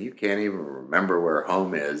away and you can't even remember where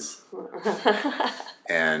home is.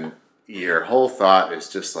 And your whole thought is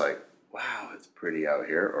just like, wow, it's pretty out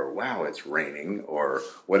here, or wow, it's raining, or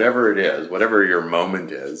whatever it is, whatever your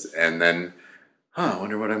moment is, and then, I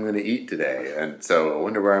wonder what I'm going to eat today, and so I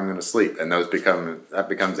wonder where I'm going to sleep, and that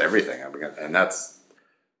becomes everything, and that's,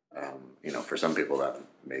 you know, for some people that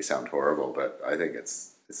may sound horrible, but I think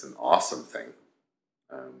it's an awesome thing.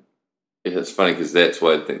 It's funny because that's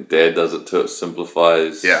why I think Dad does it too. It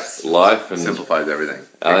simplifies life and simplifies everything.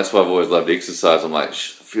 And that's why I've always loved exercise. I'm like, I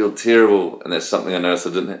feel terrible, and that's something I noticed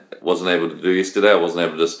wasn't able to do yesterday. I wasn't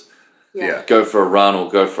able to just go for a run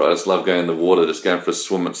or I just love going in the water, just going for a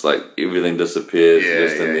swim. It's like everything disappears. You're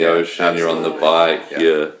just in the ocean. Absolutely. You're on the bike.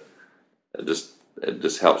 It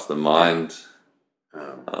just helps the mind.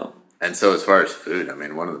 And so as far as food, I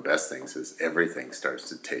mean, one of the best things is everything starts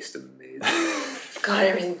to taste amazing. God,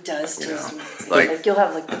 everything does taste amazing. Like you'll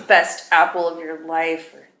have like the best apple of your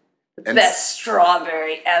life, or the best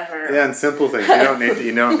strawberry ever. Yeah, and simple things.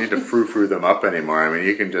 You don't need to frou-frou them up anymore. I mean,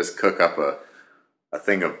 you can just cook up a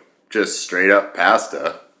thing of just straight up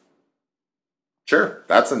pasta. Sure,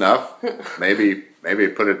 that's enough. Maybe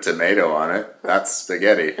put a tomato on it. That's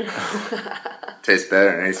spaghetti. Tastes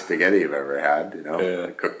better than any spaghetti you've ever had,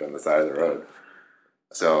 cooked on the side of the road.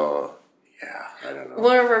 So, yeah, I don't know.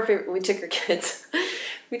 One of our favorite, we took our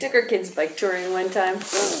kids bike touring one time.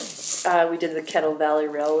 We did the Kettle Valley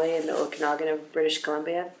Railway in the Okanagan of British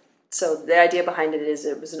Columbia. So the idea behind it is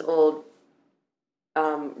it was an old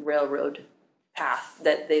railroad path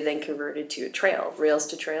that they then converted to a trail, rails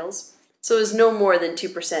to trails. So it was no more than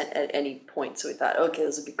 2% at any point. So we thought, okay,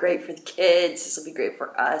 this will be great for the kids. This will be great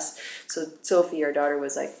for us. So Sophie, our daughter,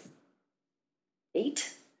 was like 8.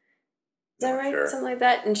 Is that right? Sure. Something like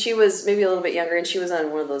that. And she was maybe a little bit younger, and she was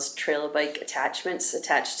on one of those trail bike attachments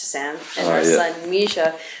attached to Sam. And our son,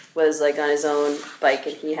 Misha, was like on his own bike,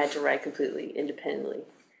 and he had to ride completely independently.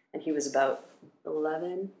 And he was about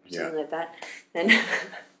 11, something like that. And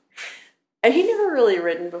and he'd never really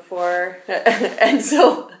ridden before. And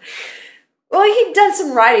so... Well, he'd done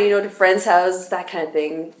some riding, to friends' houses, that kind of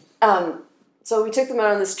thing. So we took them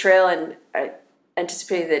out on this trail, and I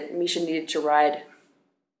anticipated that Misha needed to ride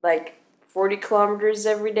like 40 kilometers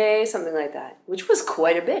every day, something like that, which was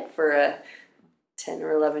quite a bit for a 10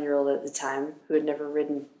 or 11-year-old at the time who had never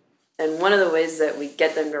ridden. And one of the ways that we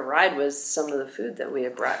get them to ride was some of the food that we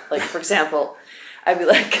had brought. Like, for example... I'd be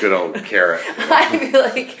like... Good old carrot. I'd be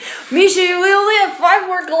like, Misha, we only have 5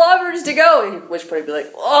 more kilometers kilometers to go. And at which point I'd be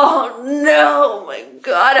like, oh no, my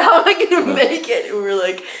God, how am I going to make it? And we're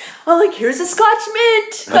like, oh, like, here's a Scotch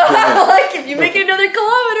mint. Like, if you make it another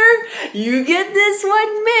kilometer, you get this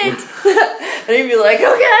one mint. And he'd be like,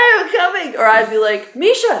 okay, I'm coming. Or I'd be like,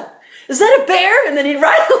 Misha, is that a bear? And then he'd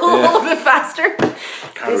ride a little bit faster.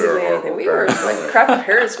 Basically, I think we were like crap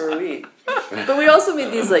parents were we. But we also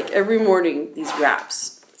made these like every morning, these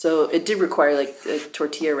wraps. So it did require like a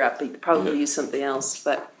tortilla wrap, but you could probably use something else,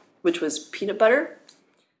 but which was peanut butter,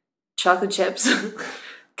 chocolate chips,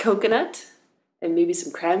 coconut, and maybe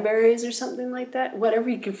some cranberries or something like that. Whatever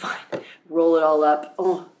you can find. Roll it all up.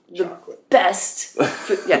 Oh, the best.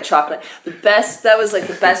 Yeah, chocolate. The best. That was like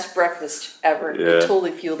the best breakfast ever. Yeah. It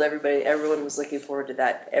totally fueled everybody. Everyone was looking forward to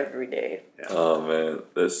that every day. Yeah. Oh man,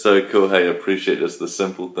 that's so cool how you appreciate just the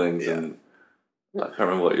simple things. Yeah. And I can't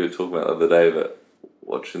remember what you were talking about the other day, but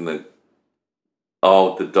watching the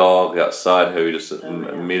dog outside who just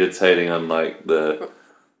meditating on like the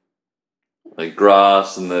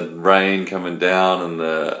grass and the rain coming down and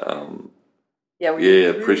the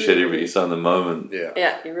appreciate everything you saw in the moment.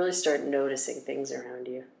 Yeah, you really start noticing things around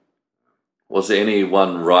you. Was there any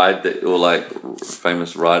one ride that or like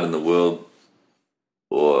famous ride in the world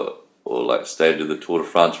or like stage of the Tour de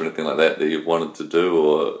France or anything like that you've wanted to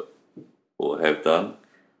do or have done?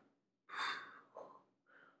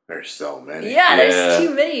 There's so many. Yeah, there's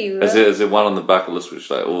too many. Is there one on the bucket list which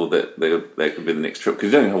like, that could be the next trip?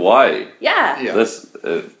 Because you're in Hawaii. Yeah. That's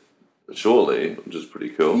surely, which is pretty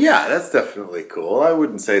cool. Yeah, that's definitely cool. I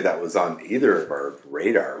wouldn't say that was on either of our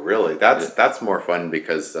radar, really. That's more fun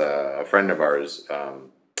because a friend of ours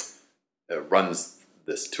runs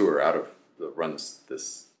this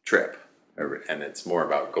trip, and it's more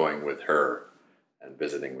about going with her and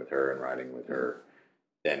visiting with her and riding with her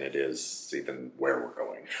than it is even where we're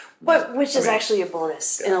going. But which is actually a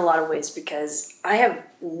bonus in a lot of ways because I have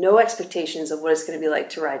no expectations of what it's going to be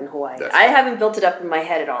like to ride in Hawaii. I haven't built it up in my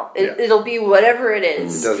head at all. It'll be whatever it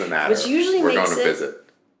is. It doesn't matter. Which usually we're makes going to visit.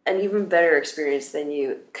 An even better experience than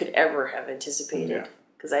you could ever have anticipated.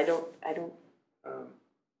 Because I don't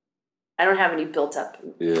have any built up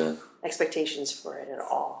expectations for it at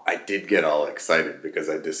all. I did get all excited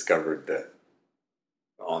because I discovered that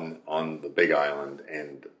on the Big Island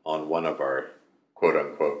and on one of our quote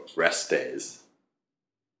unquote rest days,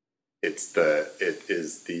 it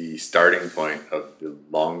is the starting point of the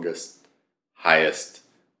longest, highest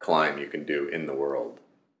climb you can do in the world,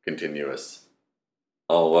 continuous.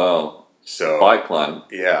 Oh wow! So bike climb.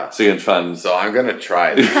 Yeah. So you can try and. So I'm gonna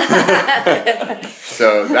try it.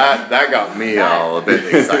 So that got me all a bit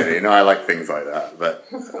excited. You know, I like things like that, but.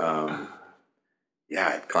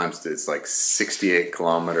 Yeah, it's like 68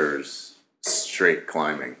 kilometers straight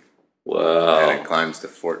climbing. Wow. And it climbs to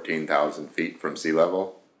 14,000 feet from sea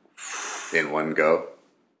level in one go.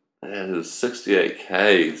 That is 68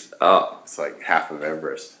 Ks up. It's like half of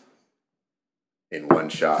Everest in one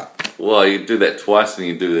shot. Well, you do that twice and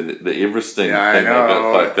you do the Everest thing. Yeah, I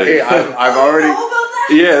know. Quite big. Hey, I've already...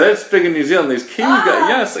 Yeah, that's big in New Zealand. These Kiwi guys.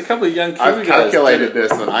 Yes, a couple of young Kiwi guys. I've calculated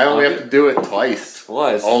this and I only have to do it twice.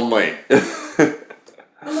 Twice? Only.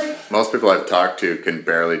 Most people I've talked to can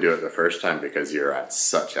barely do it the first time because you're at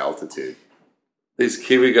such altitude. These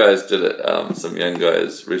Kiwi guys did it, some young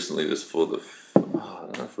guys recently just for I don't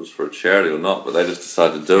know if it was for a charity or not, but they just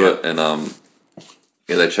decided to do it and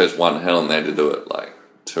they chose one hill and they had to do it like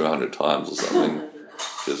 200 times or something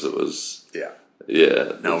because it was... Yeah.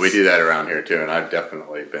 No, we do that around here too, and I've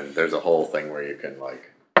definitely been... There's a whole thing where you can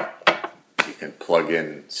plug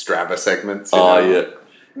in Strava segments.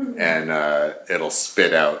 And it'll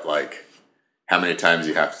spit out like how many times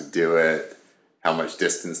you have to do it, how much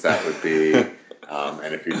distance that would be,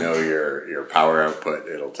 and if you know your power output,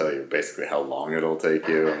 it'll tell you basically how long it'll take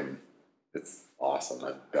you, and it's awesome.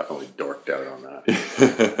 I definitely dorked out on that.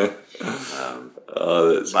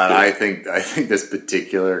 That's but good. I think this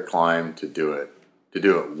particular climb to do it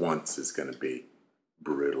once is going to be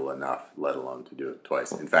brutal enough, let alone to do it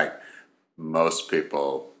twice. In fact, most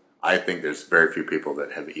people. I think there's very few people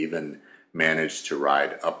that have even managed to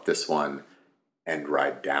ride up this one and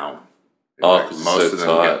ride down. Most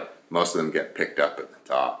of them get picked up at the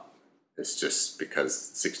top. It's just because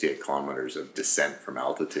 68 kilometers of descent from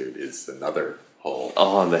altitude is another whole.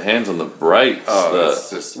 Oh, and the hands on the brakes.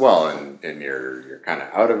 It's just and you're kind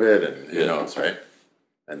of out of it, and who knows, right?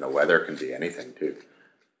 And the weather can be anything too.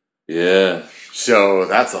 Yeah. So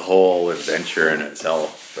that's a whole adventure in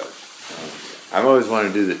itself, but. I've always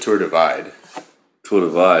wanted to do the Tour Divide.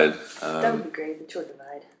 That would be great, the Tour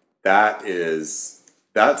Divide.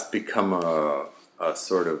 That's become a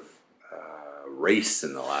sort of race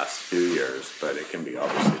in the last few years, but it can be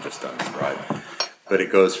obviously just done as a ride. But it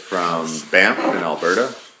goes from Banff in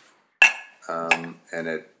Alberta, and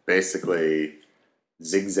it basically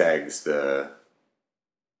zigzags the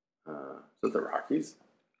is it the Rockies?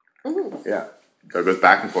 Mm-hmm. Yeah. So it goes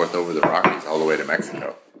back and forth over the Rockies all the way to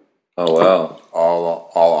Mexico. Oh wow.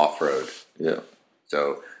 All off road. Yeah.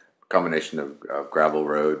 So combination of gravel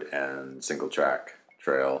road and single track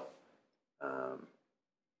trail.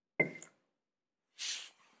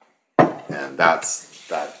 And that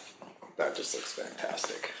just looks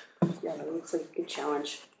fantastic. Yeah, that looks like a good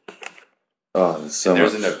challenge. Oh, there's so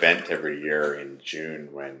There's much. an event every year in June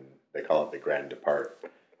when they call it the Grand Depart.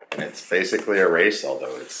 And it's basically a race,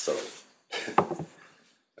 although it's so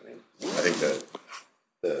I think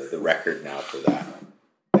the record now for that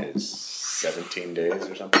is 17 days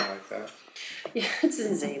or something like that. Yeah, it's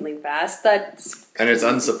insanely fast. That's And it's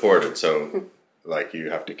unsupported, so like you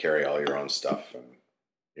have to carry all your own stuff and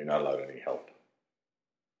you're not allowed any help.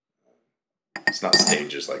 It's not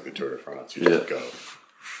stages like the Tour de France. You just go.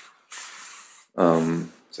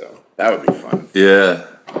 So that would be fun. Yeah.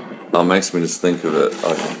 Oh, it makes me just think of it.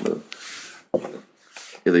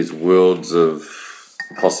 These worlds of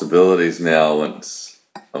possibilities now. And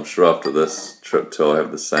I'm sure after this trip too, I'll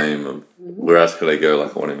have the same. Of where else could I go?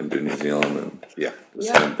 Like I won't even do New Zealand and Yeah. the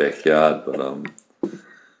same backyard. But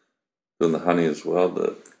doing the honey as well.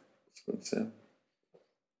 That's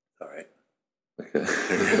All right. Okay.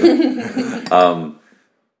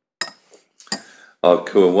 Oh,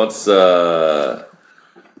 cool. What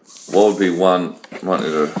would be one? I might need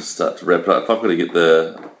to start to wrap it up. If I've got to get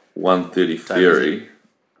the 1:30 ferry,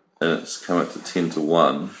 and it's come up to 10 to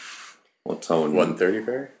 1. What time would 1:30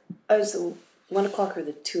 ferry? oh, it's the 1 o'clock or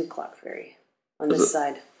the 2 o'clock ferry on this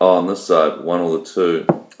side. Oh, on this side, 1 or the 2.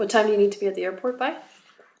 What time do you need to be at the airport by?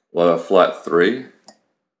 Well, flight 3.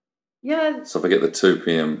 Yeah, So if I get the 2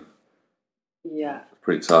 p.m., yeah.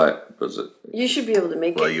 pretty tight. But is it? You should be able to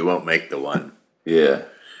make Well, it. you won't make the one. Yeah.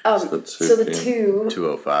 It's the 2 So the p.m. 2,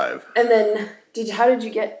 2:05. and then how did you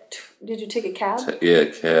get? Did you take a cab? Yeah,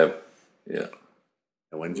 cab. Yeah,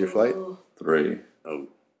 And when's your flight? 3. Oh,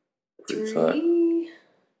 Pretty tight. 3.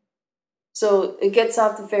 So it gets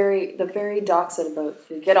off the ferry. The ferry docks at about.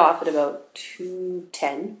 You get off at about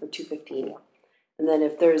 2:10 or 2:15, and then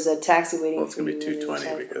if there's a taxi waiting well, it's for gonna you, be then you 2:20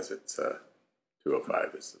 check- because it's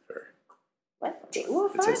 2:05 is the ferry. What? It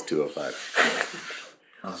 2:05? says 2:05.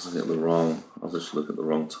 I was looking at the wrong. I was just looking at the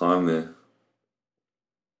wrong time there.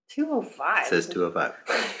 2:05. It says 2:05.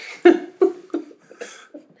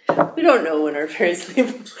 We don't know when our ferries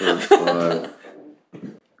leave. 2:05.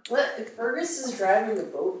 What? If Fergus is driving the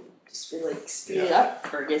boat, just be like, speed it up,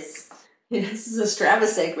 Fergus. Yeah, this is a Strava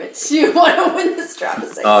segment. You want to win the Strava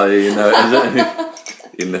segment? Oh, yeah,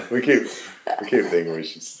 you know, We keep thinking we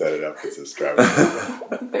should set it up as a Strava.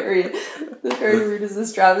 The ferry route is a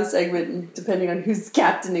Strava segment, depending on who's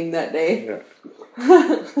captaining that day. Yeah.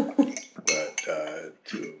 But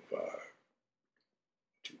 2:05.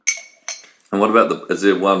 And what about is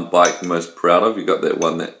there one bike you're most proud of? You got that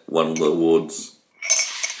one that won the awards.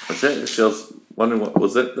 Was that? I was wondering what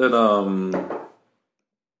was that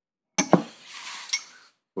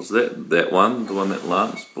was that one? The one that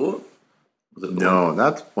Lance bought? Was it the one? No,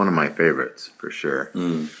 that's one of my favorites for sure.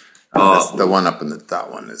 Oh, That's the one up in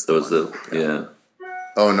that one is the There was one. yeah.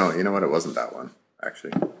 Oh no, you know what? It wasn't that one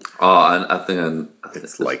actually. Oh, and I think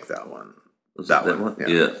It's like that one. was that it one, Yeah.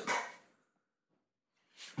 yeah.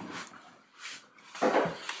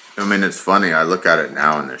 I mean, it's funny. I look at it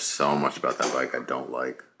now, and there's so much about that bike I don't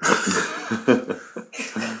like.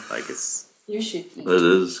 Like it's You should eat. It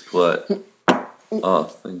is quite. Oh,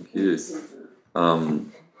 thank you.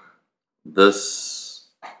 This.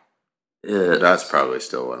 Yeah. that's probably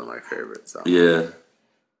still one of my favorites. Though. Yeah.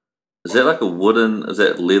 Is that like a wooden? Is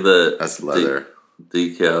that leather? That's leather.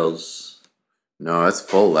 Decals. No, that's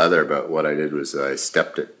full leather. But what I did was I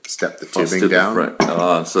stepped the tubing Still down different.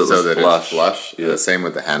 Oh, so, so that flush. it's flush. Yeah. The same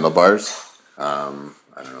with the handlebars. I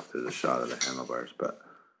don't know if there's a shot of the handlebars, but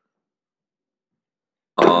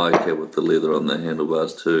Oh, okay, with the leather on the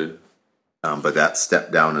handlebars too. but that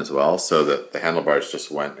stepped down as well, so that the handlebars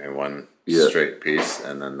just went in one Yeah. straight piece,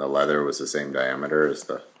 and then the leather was the same diameter as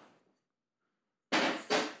the.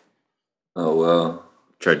 Oh wow.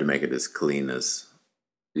 Tried to make it as clean as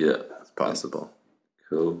Yeah. possible.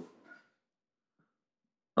 Cool.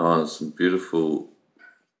 Oh, some beautiful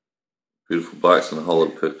bikes and a whole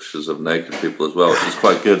lot of pictures of naked people as well, which is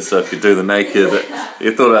quite good. So if you do the naked,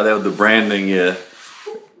 you thought about that with the branding, yeah.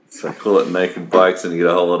 So call it naked bikes, and you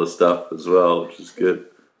get a whole lot of stuff as well, which is good.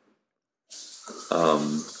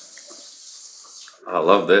 I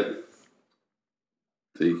love that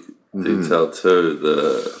detail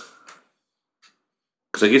too.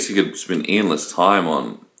 because I guess you could spend endless time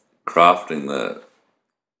on crafting the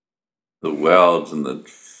welds and the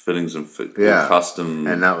fittings and custom.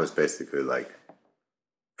 And that was basically like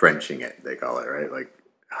Frenching it, they call it, right? Like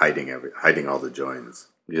hiding all the joins.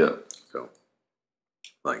 Yeah. So,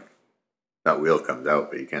 like, that wheel comes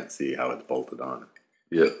out, but you can't see how it's bolted on.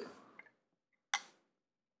 Yeah.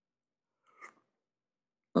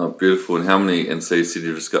 Oh, beautiful. And how many, and so you said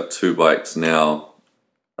you've just got 2 bikes now.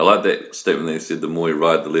 I like that statement that you said, the more you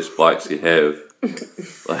ride, the less bikes you have.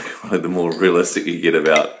 like the more realistic you get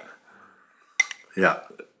about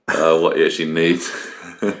what you actually need.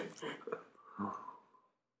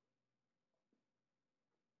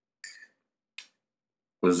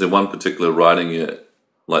 Was there one particular riding you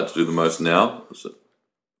like to do the most now?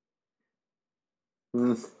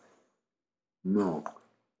 No.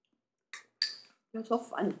 It's all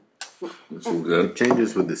fun. It's all good. It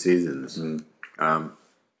changes with the seasons.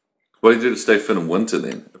 What do you do to stay fit in winter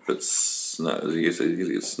then? If it's snow, you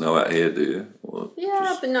get snow out here, do you? Or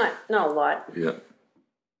Yeah, but not a lot. Yeah.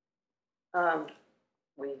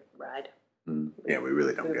 We ride. Yeah, we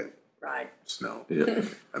really don't get Ride. snow. Yeah.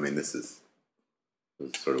 I mean, this is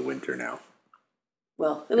sort of winter now.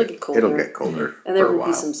 Well, it'll get colder. It'll get colder And there for a will while.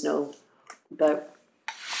 be some snow, but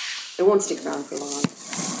it won't stick around for long.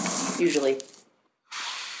 Usually.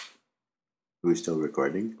 Are we still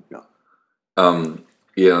recording? No.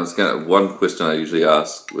 Yeah, it's kind of one question I usually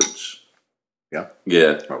ask, which Yeah?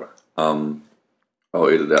 yeah, Okay. I'll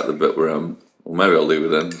edit out the bit where or maybe I'll leave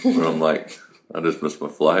it in where I'm like, I just missed my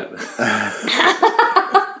flight.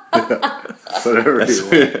 Whatever you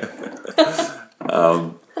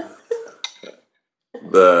want.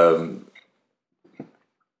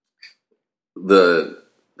 The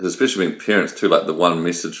especially being parents too, like the one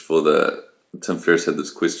message for Tim Ferriss had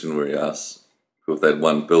this question where he asked if they had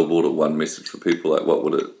one billboard or one message for people, like what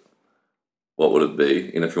would it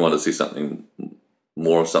be? And if you wanted to see something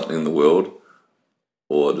more of something in the world,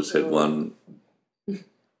 or just had one, or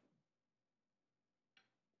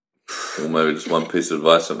maybe just one piece of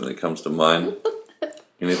advice, something that comes to mind.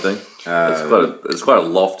 Anything? It's quite a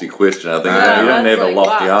lofty question. I think you don't have a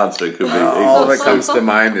lofty answer. It could be all that comes to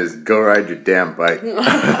mind is go ride your damn bike. And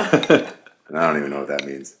I don't even know what that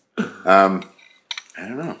means. I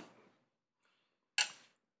don't know.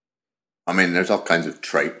 I mean, there's all kinds of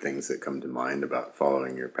trite things that come to mind about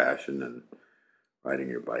following your passion and riding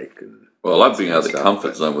your bike. And well, I like being out of the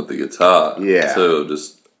comfort zone with the guitar. Yeah. Too,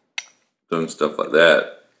 just doing stuff like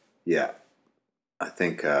that. Yeah. I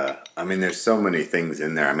think, I mean, there's so many things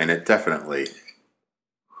in there. I mean, it definitely,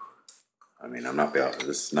 I mean,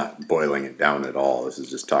 this is not boiling it down at all. This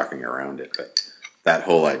is just talking around it. But that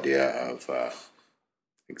whole idea of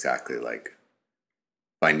exactly like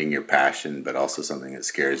finding your passion, but also something that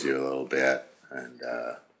scares you a little bit. And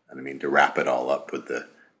I mean, to wrap it all up with the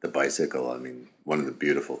bicycle, I mean, one of the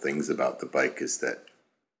beautiful things about the bike is that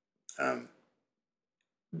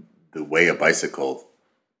the way a bicycle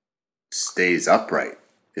stays upright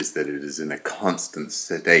is that it is in a constant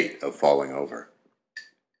state of falling over.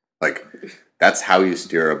 Like, that's how you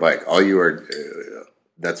steer a bike.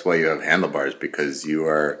 That's why you have handlebars, because you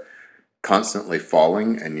are constantly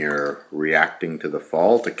falling and you're reacting to the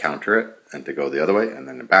fall to counter it and to go the other way and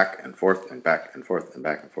then back and forth and back and forth and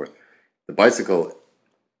back and forth. The bicycle,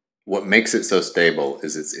 what makes it so stable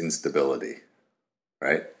is its instability,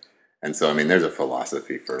 right? And so, I mean, there's a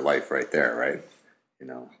philosophy for life right there, right? You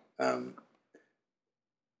know,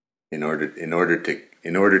 in order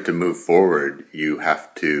to move forward, you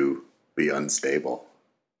have to be unstable.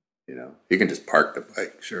 You know, you can just park the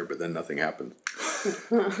bike, sure, but then nothing happens.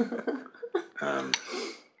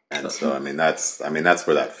 And so, I mean, that's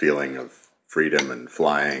where that feeling of freedom and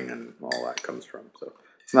flying and all that comes from. So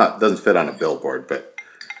doesn't fit on a billboard, but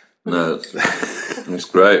no, it's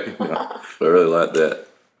great. I really like that.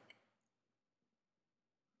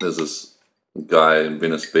 There's this guy in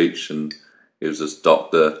Venice Beach, and he was this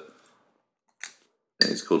doctor, and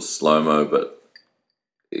he's called Slow-Mo, but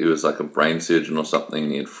he was like a brain surgeon or something,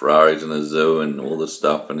 and he had Ferraris in a zoo and all this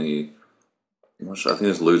stuff, and I'm not sure, I think he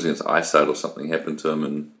was losing his eyesight or something happened to him,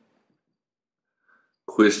 and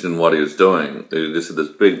questioned what he was doing. He just had this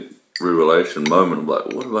big revelation moment of like,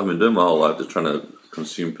 what have I been doing my whole life? Just trying to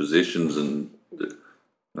consume possessions, and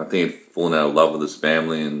I think he'd fallen out of love with his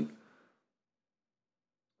family and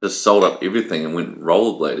just sold up everything and went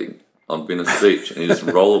rollerblading on Venice Beach, and he just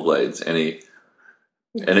rollerblades, and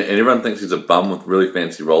everyone thinks he's a bum with really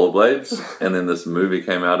fancy rollerblades. And then this movie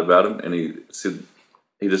came out about him, and he said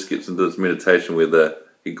he just gets into this meditation where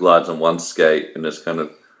he glides on one skate and just kind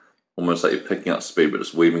of almost like you're picking up speed, but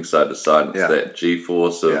just weaving side to side. And it's that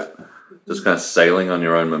G-force of just kind of sailing on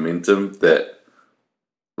your own momentum that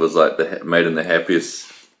was like made him the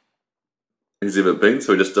happiest he's ever been.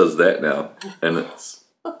 So he just does that now, and it's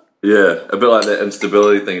a bit like that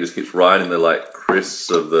instability thing. He just keeps riding the like crests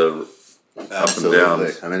of the up and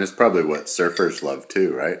downs. I mean, it's probably what surfers love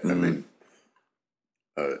too, right? I mean,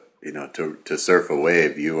 you know, to surf a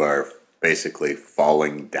wave, you are basically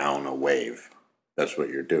falling down a wave. That's what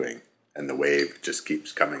you're doing, and the wave just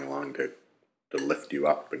keeps coming along to lift you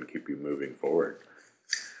up and keep you moving forward.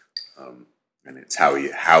 And it's how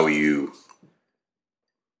you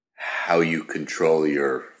control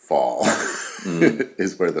your fall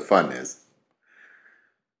is where the fun is.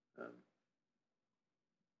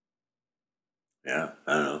 Yeah,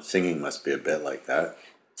 I don't know. Singing must be a bit like that.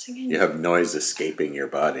 You have noise escaping your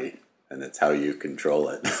body, and it's how you control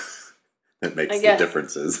it that makes the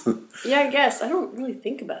differences. Yeah, I guess. I don't really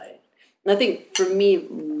think about it. And I think for me,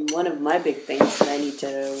 one of my big things that I need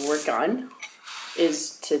to work on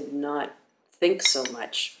is to not think so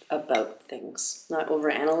much about things, not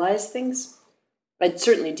overanalyze things. I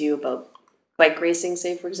certainly do about bike racing,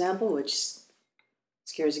 say, for example, which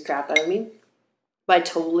scares the crap out of me. But I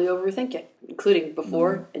totally overthink it, including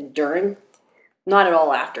before and during. Not at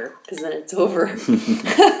all after, because then it's over.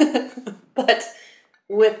 But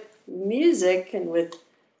with music and with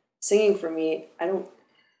singing for me,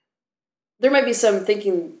 there might be some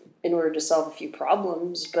thinking in order to solve a few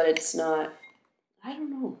problems, but it's not, I don't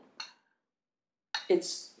know.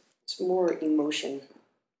 It's more emotion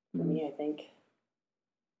for me, I think.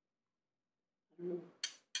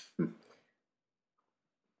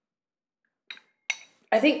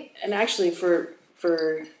 I think, and actually for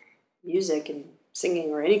music and singing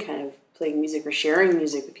or any kind of playing music or sharing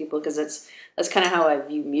music with people, because that's kind of how I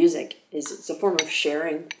view music, is it's a form of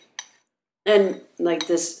sharing. And like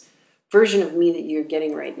this version of me that you're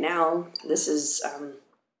getting right now, this is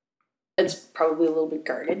it's probably a little bit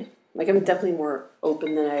guarded. Like I'm definitely more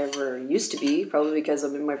open than I ever used to be, probably because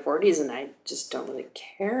I'm in my 40s and I just don't really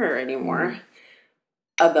care anymore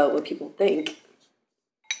about what people think.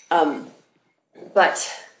 But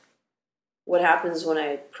what happens when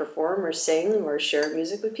I perform or sing or share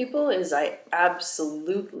music with people is I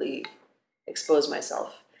absolutely expose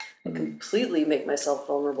myself. I completely make myself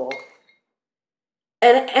vulnerable.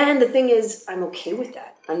 And the thing is, I'm okay with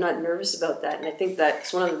that. I'm not nervous about that. And I think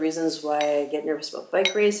that's one of the reasons why I get nervous about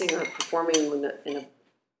bike racing or performing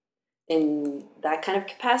in that kind of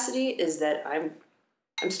capacity is that I'm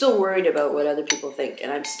still worried about what other people think.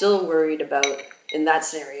 And I'm still worried about, in that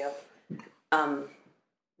scenario,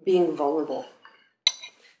 being vulnerable.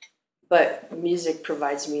 But music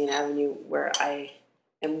provides me an avenue where I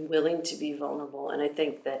am willing to be vulnerable. And I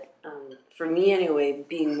think that, for me anyway,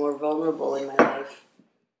 being more vulnerable in my life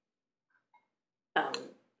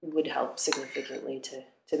would help significantly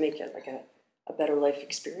to make it like a better life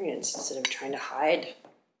experience instead of trying to hide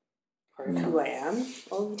part of who I am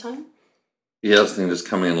all the time. Yeah, I was thinking just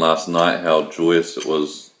coming in last night how joyous it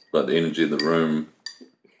was, like the energy in the room.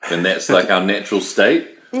 And that's like our natural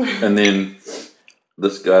state. And then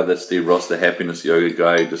this guy, that Steve Ross, the happiness yoga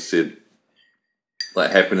guy, just said,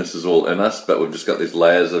 like, happiness is all in us, but we've just got these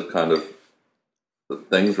layers of kind of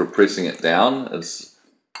things, we're pressing it down. It's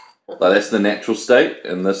like that's the natural state,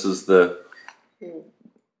 and this is the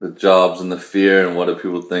jobs and the fear and what do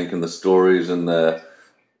people think and the stories and the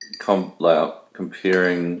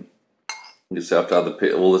comparing yourself to other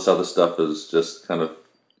people. All this other stuff is just kind of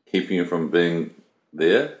keeping you from being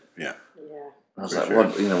there. Yeah. I was like, sure.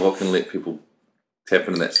 What can let people tap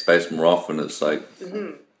into that space more often? It's like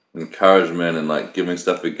encouragement and like giving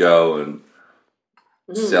stuff a go and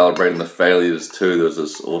celebrating the failures too. There was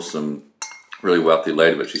this awesome, really wealthy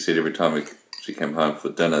lady, but she said every time she came home for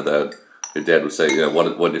dinner, her dad would say, what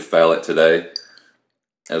did you fail at today?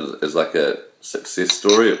 As like a success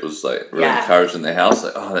story. It was like really encouraging the house.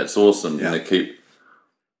 Like, oh, that's awesome. Yeah. And they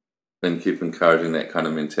keep encouraging that kind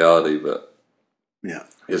of mentality. But yeah,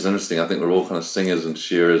 it's interesting. I think we're all kind of singers and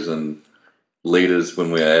sharers and leaders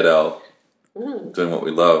when we're at our doing what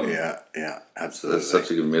we love. Yeah, absolutely. That's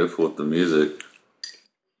such a good metaphor with the music.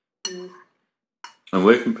 And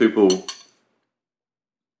where can people,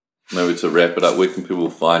 maybe to wrap it up, where can people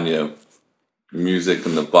find your music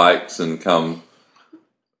and the bikes and come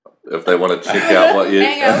if they want to check out what you...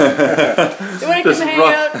 Hang out. They want to come hang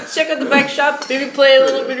out, check out the bike shop, maybe play a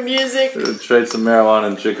little bit of music. Trade some marijuana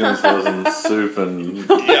and chickens for some soup and...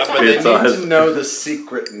 Yeah, but they need to know the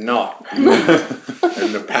secret knock. And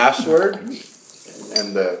the password.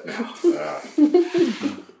 And the...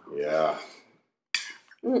 yeah.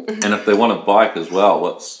 And if they want to bike as well,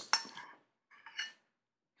 what's...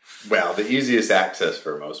 Well, the easiest access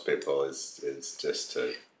for most people is just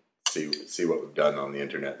to see what we've done on the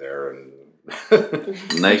internet there, and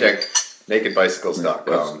Naked. Check nakedbicycles.com.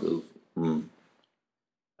 Bicycles.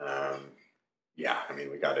 Yeah, I mean,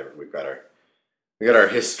 we got our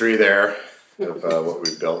history there of what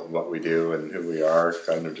we built, what we do, and who we are,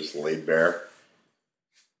 kind of just laid bare.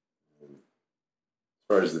 As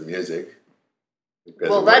far as the music,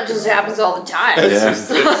 Well, that just happens all the time.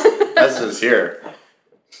 That's just here.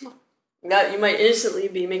 Now, you might innocently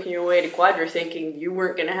be making your way to Quadra thinking you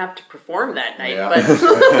weren't going to have to perform that night, Yeah.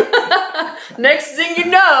 but next thing you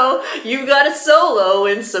know, you got a solo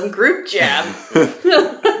in some group jam.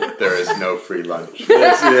 There is no free lunch.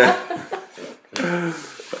 Yeah.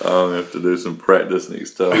 I'll have to do some practice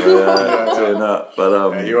next time. Turn up, but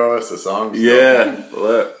Yeah, you owe us a song. Still. yeah,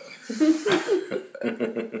 look.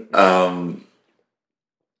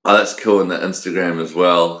 Oh, that's cool in the Instagram as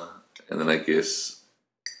well, and then I guess.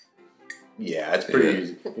 Yeah, it's pretty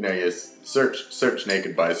easy. You know, you search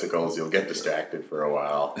naked bicycles, you'll get distracted for a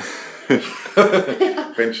while.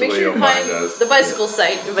 Eventually Make sure you'll you find find us. the bicycle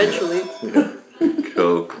site eventually.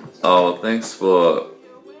 Cool. Oh, thanks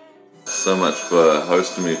so much for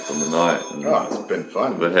hosting me for the night and Oh, it's been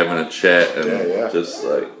fun. for having a chat and Yeah. just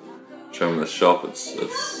like showing me the shop. It's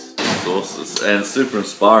awesome and it's super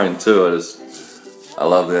inspiring too. I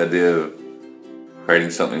love the idea of creating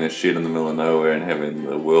something in a shed in the middle of nowhere and having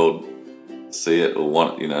the world see it or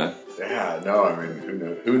want it, you know. Yeah, no, I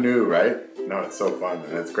mean, who knew, right? No, it's so fun,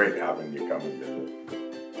 and it's great having you come and visit.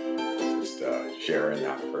 Just sharing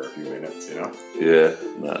that for a few minutes, you know? Yeah,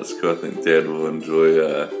 no, it's cool. I think Dad will enjoy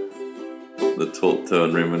the talk to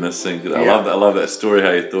and reminiscing. I love that story.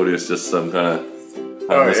 How you thought he was just some kind of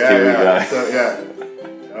homeless Kiwi guy. So,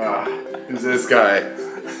 who's this guy?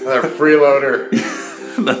 Another freeloader.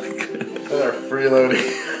 Another freeloading.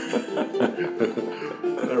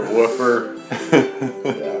 Another woofer.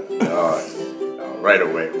 No, right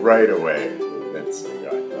away. Vince,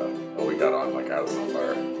 we got on like house on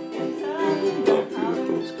fire. Oh,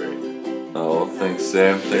 beautiful. It's great. Oh, thanks,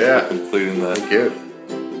 Sam. Thanks for completing that Thank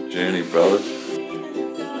you. journey, brother.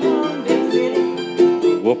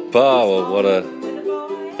 Whoopa! Well, what a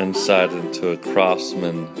insight into a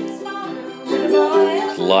craftsman's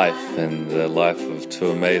life and the life of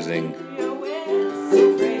two amazing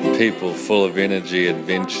people, full of energy,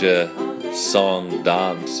 adventure, song,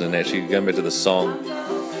 dance, and actually going back to the song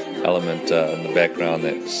element in the background.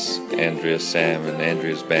 That's Andrea, Sam, and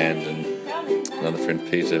Andrea's band, and another friend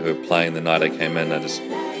Peter who were playing the night I came in. I just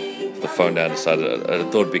put the phone down and decided I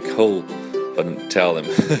thought it'd be cool if I didn't tell them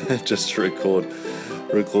just to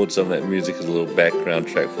record some of that music as a little background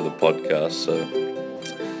track for the podcast. So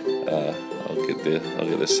I'll get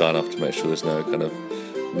their sign off to make sure there's no kind of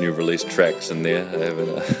new release tracks in there. I haven't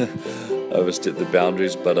overstepped the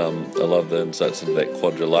boundaries, but I love the insights into that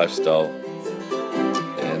Quadra lifestyle,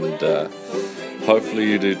 and hopefully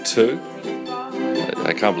you do too.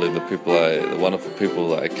 I can't believe the wonderful people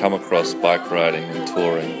that I come across bike riding and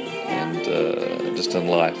touring and just in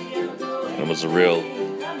life. And it was a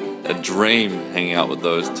dream hanging out with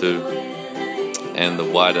those two and the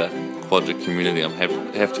wider Quadra community. I'm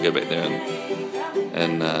have to go back there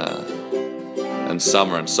and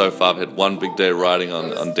summer, and so far I've had one big day riding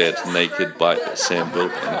on Dad's naked bike that Sam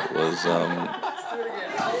built, and it was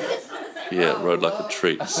it rode like a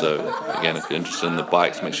treat. So again, if you're interested in the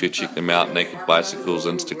bikes, make sure you check them out. Naked Bicycles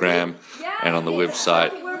Instagram and on the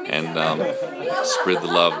website, and spread the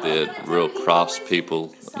love. They're real crafts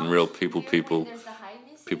people and real people,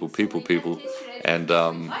 and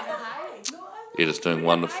just doing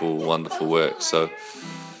wonderful work. So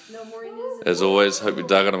as always, hope you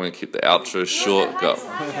dug it. I'm going to keep the outro short. Got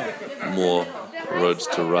more roads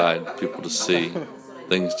to ride, people to see,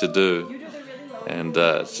 things to do, and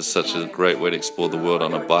it's just such a great way to explore the world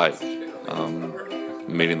on a bike.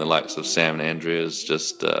 Meeting the likes of Sam and Andrea is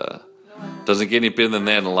just doesn't get any better than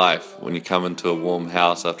that in life. When you come into a warm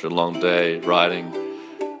house after a long day riding,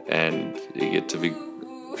 and you get to be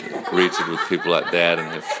greeted with people like that, and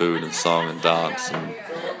have food and song and dance, and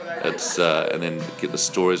it's and then get the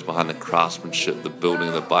stories behind the craftsmanship, the building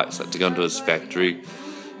of the bikes. Like to go into his factory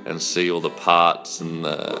and see all the parts and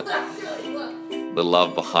the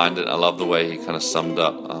love behind it. I love the way he kind of summed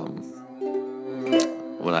up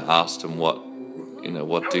when I asked him what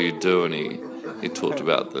do you do, and he talked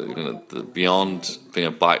about the beyond being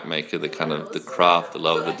a bike maker, the kind of the craft, the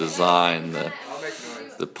love of the design,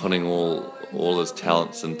 the putting all his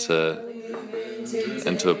talents into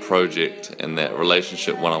a project, and that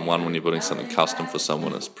relationship one-on-one when you're building something custom for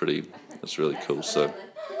someone. It's really cool. So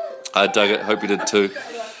I dug it. Hope you did too.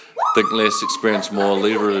 Think less, experience more.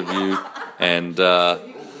 Leave a review, and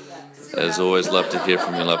as always, love to hear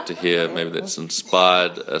from you. Love to hear maybe that's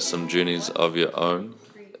inspired some journeys of your own,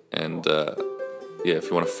 And yeah, if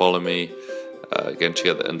you want to follow me, again, check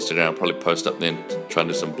out the Instagram. I'll probably post up then, try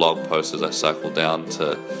and do some blog posts as I cycle down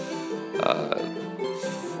to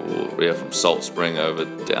from Salt Spring over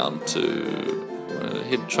down to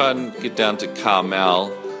try and get down to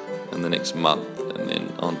Carmel in the next month, and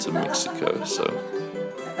then on to Mexico. So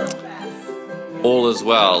all is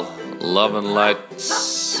well. Love and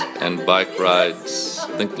lights and bike rides.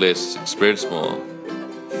 Think less, experience more.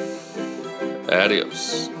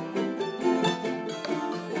 Adios.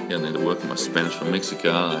 Yeah, I need to work on my Spanish for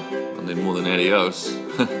Mexico, aren't I? I need more than adios.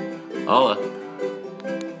 Hola.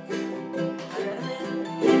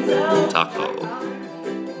 Taco.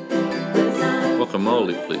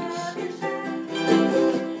 Guacamole, please.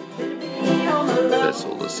 That's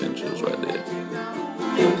all the essentials right there.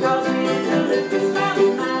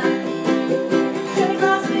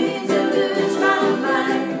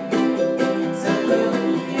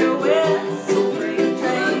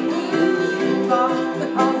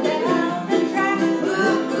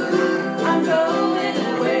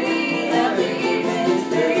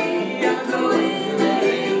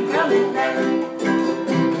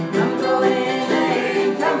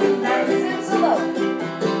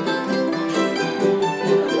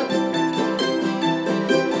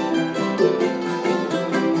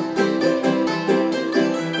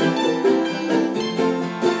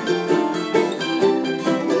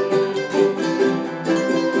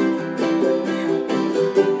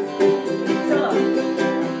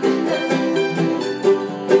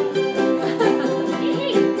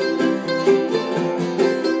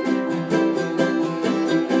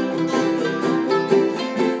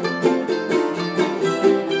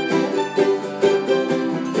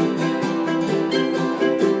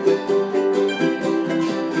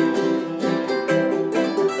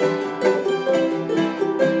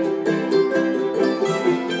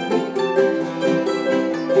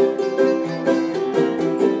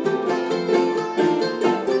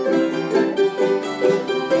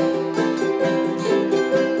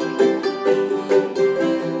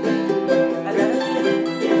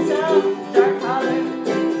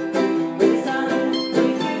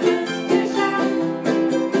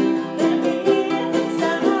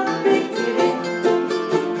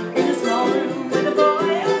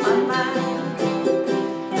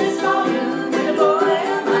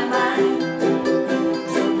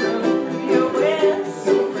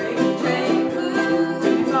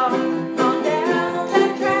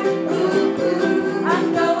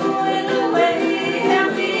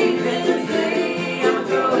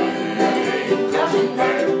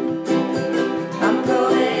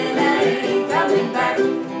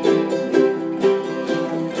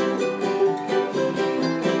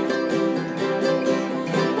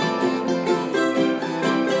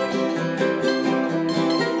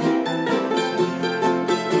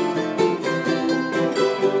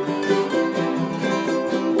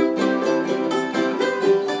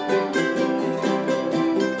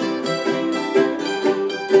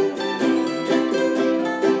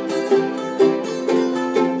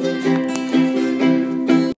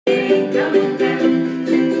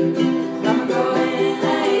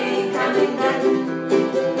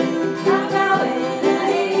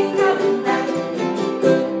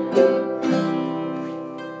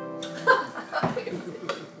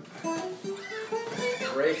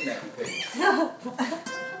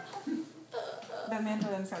 That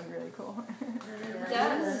mandolin sounds really cool.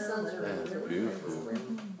 That sounds really That's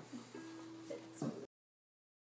beautiful.